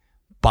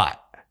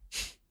 But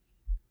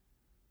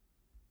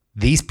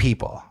these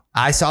people,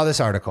 I saw this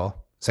article.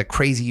 It's like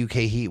crazy UK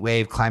heat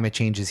wave, climate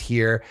change is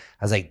here.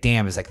 I was like,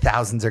 damn, it's like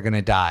thousands are going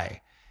to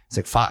die. It's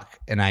like, fuck.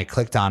 And I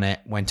clicked on it,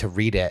 went to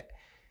read it.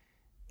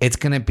 It's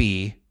going to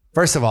be,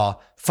 first of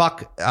all,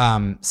 fuck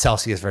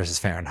Celsius versus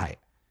Fahrenheit.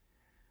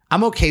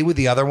 I'm okay with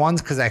the other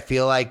ones because I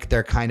feel like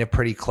they're kind of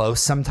pretty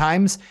close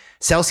sometimes.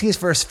 Celsius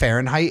versus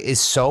Fahrenheit is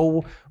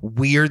so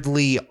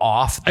weirdly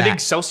off. I think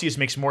Celsius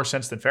makes more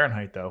sense than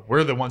Fahrenheit, though.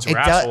 We're the ones who are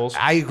it does, assholes.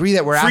 I agree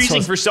that we're Freezing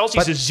assholes. for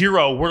Celsius but- is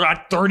 0. We're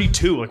at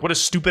 32. Like, what a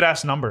stupid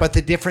ass number. But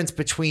the difference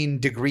between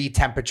degree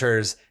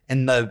temperatures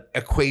and the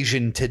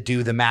equation to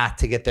do the math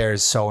to get there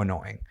is so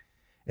annoying.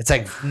 It's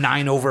like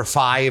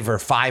 9/5 or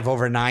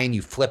 5/9.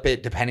 You flip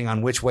it depending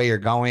on which way you're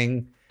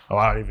going. oh,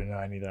 I don't even know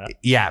any of that.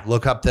 Yeah,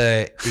 look up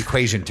the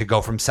equation to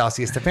go from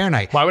Celsius to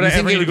Fahrenheit. Why would You I think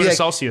ever it need to would go be to like-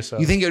 Celsius, though?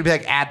 You think it would be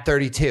like add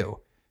 32?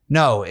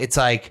 No, it's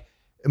like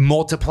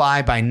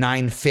multiply by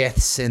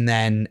 9/5 and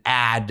then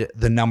add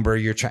the number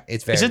you're trying.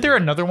 It's very. Isn't there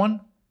another one?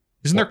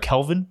 Isn't there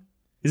Kelvin?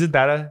 Isn't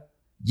that a...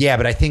 Yeah,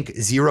 but I think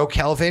 0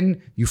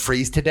 Kelvin, you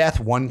freeze to death.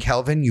 1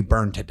 Kelvin, you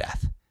burn to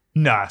death.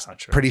 No, that's not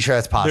true. Pretty sure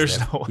that's positive.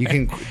 There's no You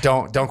way. can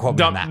don't quote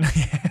me on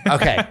that.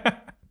 Okay.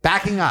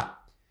 Backing up.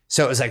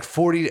 So it was like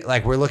 40,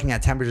 like we're looking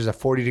at temperatures of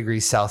 40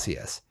 degrees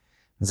Celsius.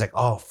 I was like,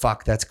 oh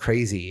fuck, that's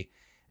crazy.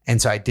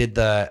 And so I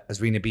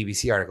was reading a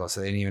BBC article, so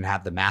they didn't even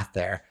have the math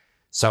there.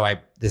 So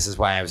this is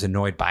why I was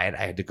annoyed by it.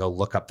 I had to go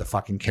look up the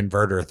fucking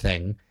converter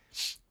thing.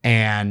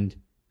 And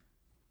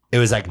it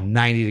was like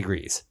 90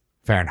 degrees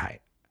Fahrenheit.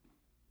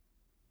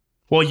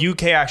 Well,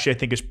 UK actually, I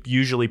think, is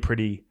usually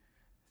pretty...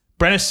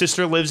 Brenna's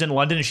sister lives in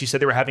London, and she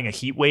said they were having a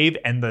heat wave,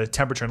 and the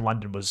temperature in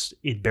London was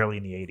barely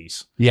in the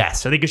 80s.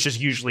 Yes. So I think it's just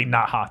usually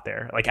not hot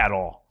there, like at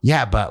all.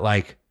 Yeah, but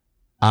like,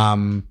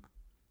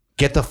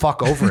 get the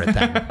fuck over it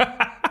then.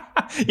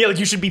 Yeah, like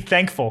you should be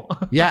thankful.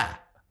 Yeah.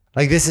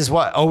 Like this is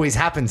what always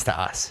happens to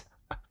us.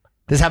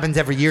 This happens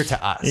every year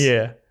to us.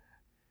 Yeah.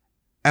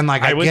 And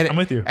like, I get it. I'm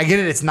with you. I get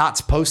it. It's not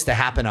supposed to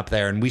happen up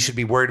there and we should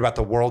be worried about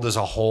the world as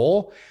a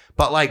whole.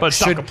 But like, But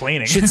stop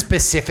complaining. should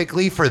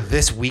specifically for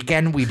this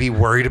weekend, we be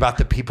worried about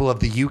the people of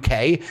the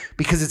UK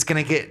because it's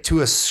going to get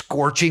to a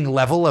scorching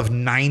level of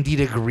 90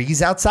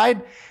 degrees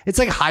outside. It's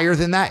like higher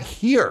than that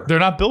here. They're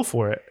not built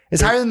for it.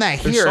 It's higher than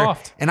that they're here.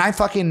 soft. And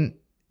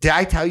did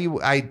I tell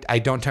you I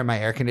don't turn my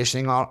air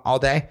conditioning on all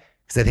day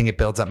because I think it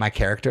builds up my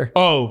character?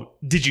 Oh,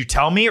 did you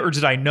tell me or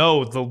did I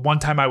know the one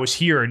time I was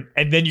here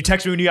and then you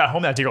texted me when you got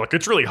home that day? You're like,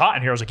 it's really hot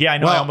in here. I was like, yeah, I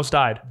know. I Well, almost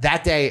died.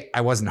 That day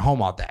I wasn't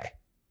home all day.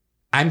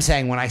 I'm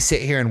saying when I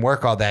sit here and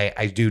work all day,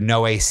 I do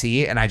no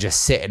AC and I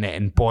just sit in it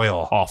and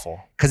boil Awful.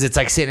 because it's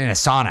like sitting in a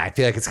sauna. I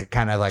feel like it's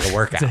kind of like a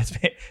workout. It's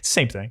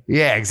same thing.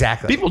 Yeah,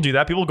 exactly. People do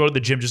that. People go to the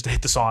gym just to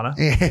hit the sauna.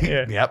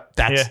 Yeah. Yep.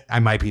 Yeah. I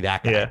might be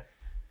that guy. Yeah.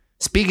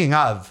 Speaking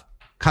of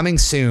coming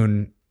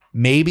soon,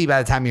 maybe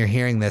by the time you're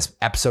hearing this,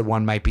 episode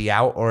 1 might be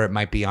out or it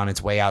might be on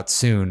its way out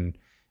soon.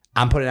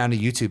 I'm putting out a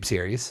YouTube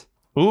series.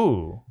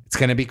 Ooh. It's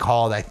going to be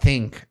called, I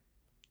think,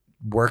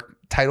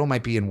 title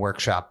might be in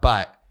workshop,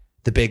 but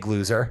The Big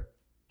Loser.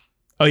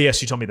 Oh,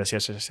 yes. You told me this.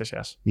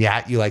 Yes.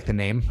 Yeah, you like the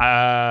name?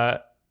 I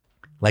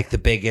Like The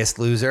Biggest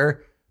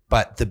Loser,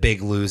 but The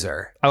Big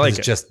Loser. I like It's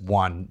it. just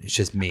one. It's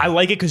just me.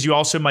 like it because you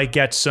also might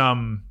get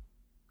some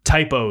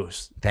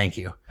typos Thank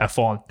you. that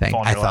fall in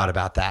I your thought lap.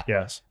 about that.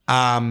 Yes.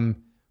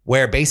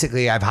 Where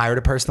basically I've hired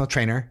a personal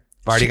trainer.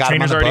 I've already got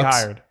him on Trainer's the already books.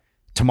 hired.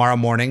 Tomorrow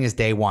morning is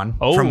day 1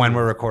 Oh. from when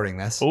we're recording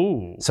this.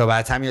 Ooh. So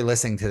by the time you're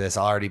listening to this,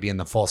 I'll already be in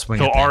the full swing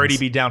He'll of things. already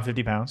be down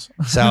 50 pounds.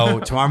 So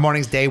tomorrow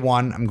morning's day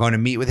 1. I'm going to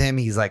meet with him.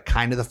 He's like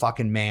kind of the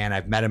fucking man.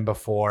 I've met him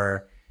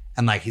before.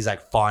 And like he's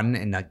like fun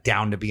and like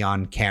down to be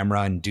on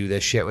camera and do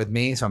this shit with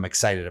me. So I'm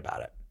excited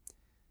about it.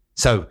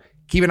 So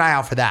Keep an eye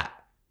out for that.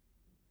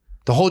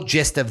 The whole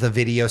gist of the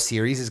video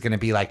series is going to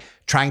be like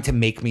trying to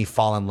make me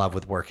fall in love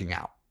with working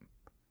out.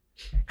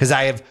 Because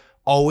I have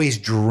always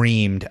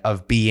dreamed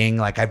of being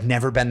like, I've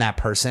never been that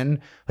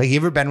person. Like, you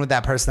ever been with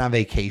that person on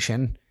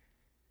vacation?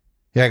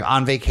 You're like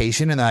on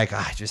vacation and they're like,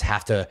 I just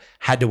had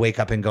to wake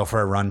up and go for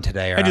a run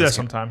today. Or I do that was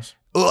sometimes.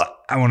 Ugh,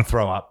 I want to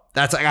throw up.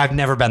 That's like, I've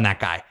never been that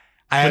guy.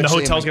 When the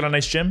hotels get a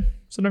nice gym,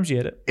 sometimes you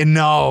hit it.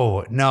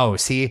 No.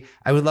 See,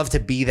 I would love to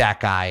be that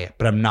guy,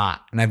 but I'm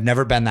not, and I've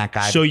never been that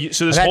guy. So this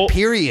I've had whole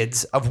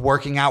periods of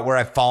working out where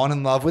I've fallen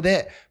in love with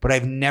it, but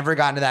I've never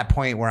gotten to that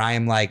point where I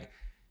am like,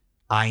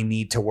 I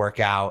need to work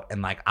out,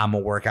 and like I'm a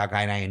workout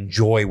guy, and I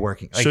enjoy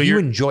working. Like, So you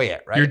you're- enjoy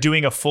it, right? you're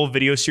doing a full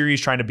video series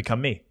trying to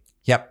become me.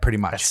 Yep, pretty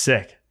That's much.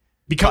 sick.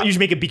 You should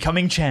make it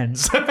Becoming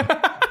Chens.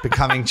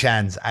 Becoming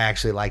Chens. I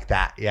actually like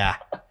that. Yeah,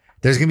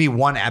 there's gonna be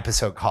one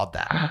episode called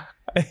that.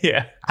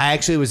 Yeah. I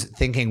actually was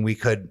thinking we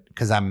could,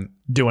 because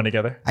Do one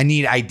together. I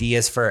need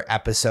ideas for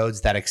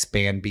episodes that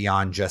expand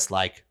beyond just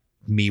like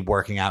me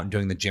working out and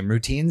doing the gym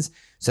routines.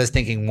 So I was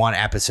thinking one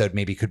episode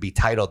maybe could be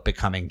titled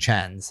Becoming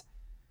Chens,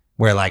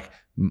 where like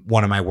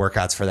one of my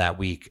workouts for that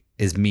week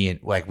is me and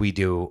like we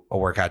do a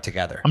workout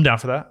together. I'm down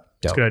for that.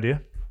 That's a Dope. good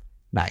idea.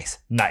 Nice.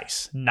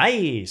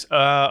 Nice.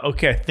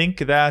 Okay, I think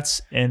that's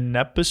an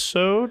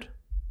episode.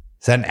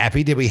 Is that an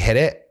epi? Did we hit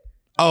it?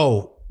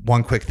 Oh,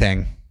 one quick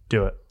thing.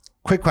 Do it.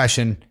 Quick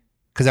question.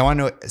 Because I want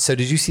to know. So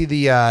did you see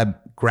the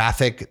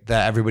graphic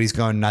that everybody's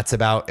going nuts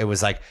about? It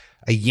was like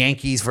a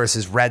Yankees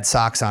versus Red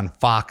Sox on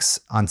Fox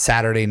on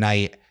Saturday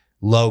night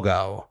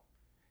logo.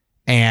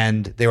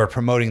 And they were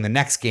promoting the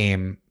next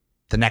game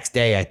the next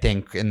day, I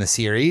think, in the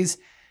series.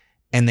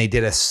 And they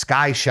did a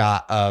sky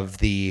shot of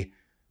the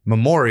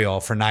memorial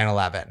for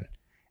 9/11.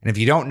 And if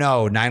you don't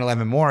know, 9/11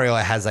 Memorial,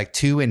 it has like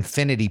two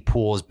infinity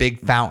pools, big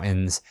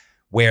fountains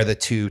where the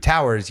two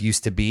towers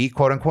used to be,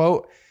 quote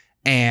unquote.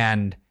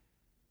 And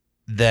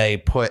they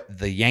put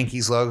the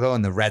Yankees logo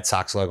and the Red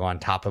Sox logo on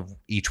top of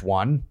each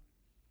one.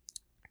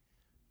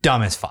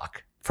 Dumb as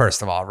fuck,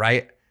 first of all,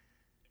 right?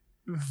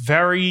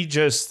 Very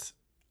just.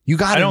 You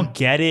got. I don't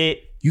get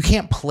it. You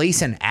can't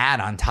place an ad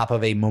on top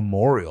of a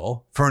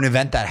memorial for an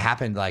event that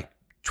happened like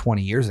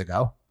 20 years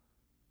ago.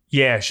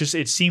 Yeah, it's just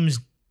it seems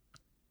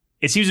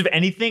if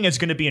anything, it's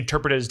going to be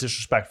interpreted as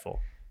disrespectful.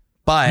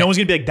 But No one's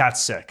going to be like,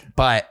 that's sick.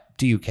 But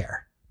do you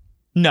care?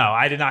 No,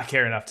 I did not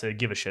care enough to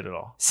give a shit at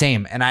all.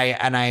 Same. And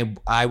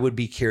I would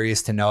be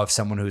curious to know if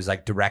someone who's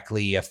like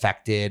directly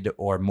affected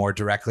or more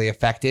directly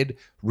affected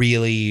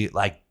really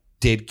like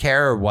did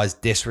care or was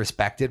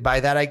disrespected by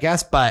that, I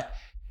guess. But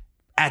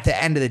at the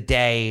end of the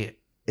day,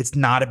 it's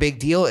not a big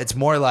deal. It's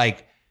more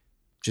like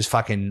just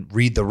fucking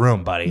read the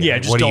room, buddy. Yeah,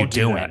 Like, just what are you don't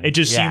do doing? that. It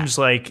just Yeah. seems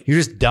like You're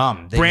just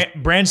dumb.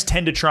 brands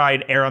tend to try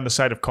and err on the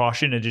side of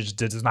caution. It just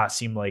does not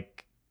seem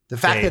like The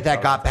fact They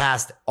that got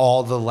past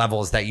all the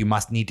levels that you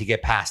must need to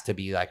get past to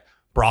be like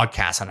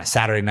broadcast on a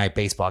Saturday night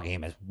baseball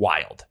game is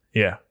wild.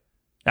 yeah.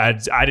 I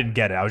didn't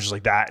get it. I was just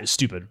like, that is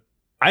stupid.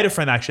 I had a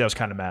friend actually that was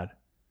kind of mad.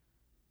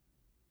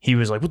 He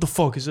was like, what the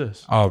fuck is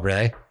this? Oh,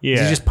 really? Yeah.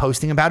 Is he just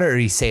posting about it or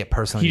did he say it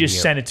personally? He to just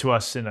you? sent it to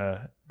us in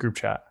a group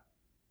chat.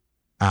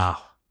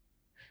 Oh.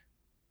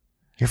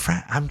 Your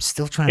friend, I'm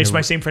still trying It's to.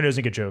 my same friend who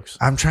doesn't get jokes.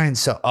 I'm trying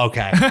so.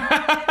 Okay.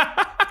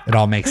 It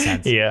all makes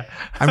sense. Yeah.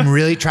 I'm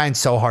really trying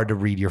so hard to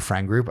read your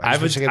friend group. I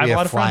just wish I could be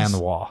a fly on the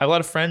wall. I have a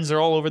lot of friends. They're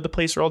all over the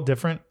place. They're all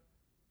different.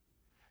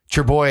 It's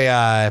your boy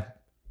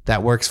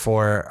that works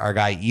for our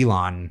guy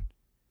Elon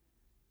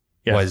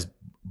Yeah. was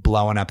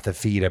blowing up the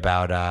feed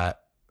about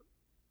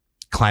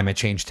climate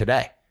change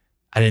today.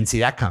 I didn't see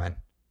that coming.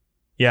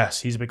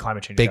 Yes, he's a big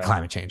climate change Big guy.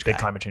 climate change guy. Big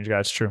climate change guy.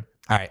 It's true.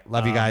 All right.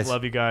 Love you guys.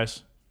 Love you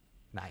guys.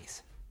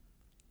 Nice.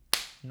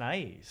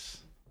 Nice.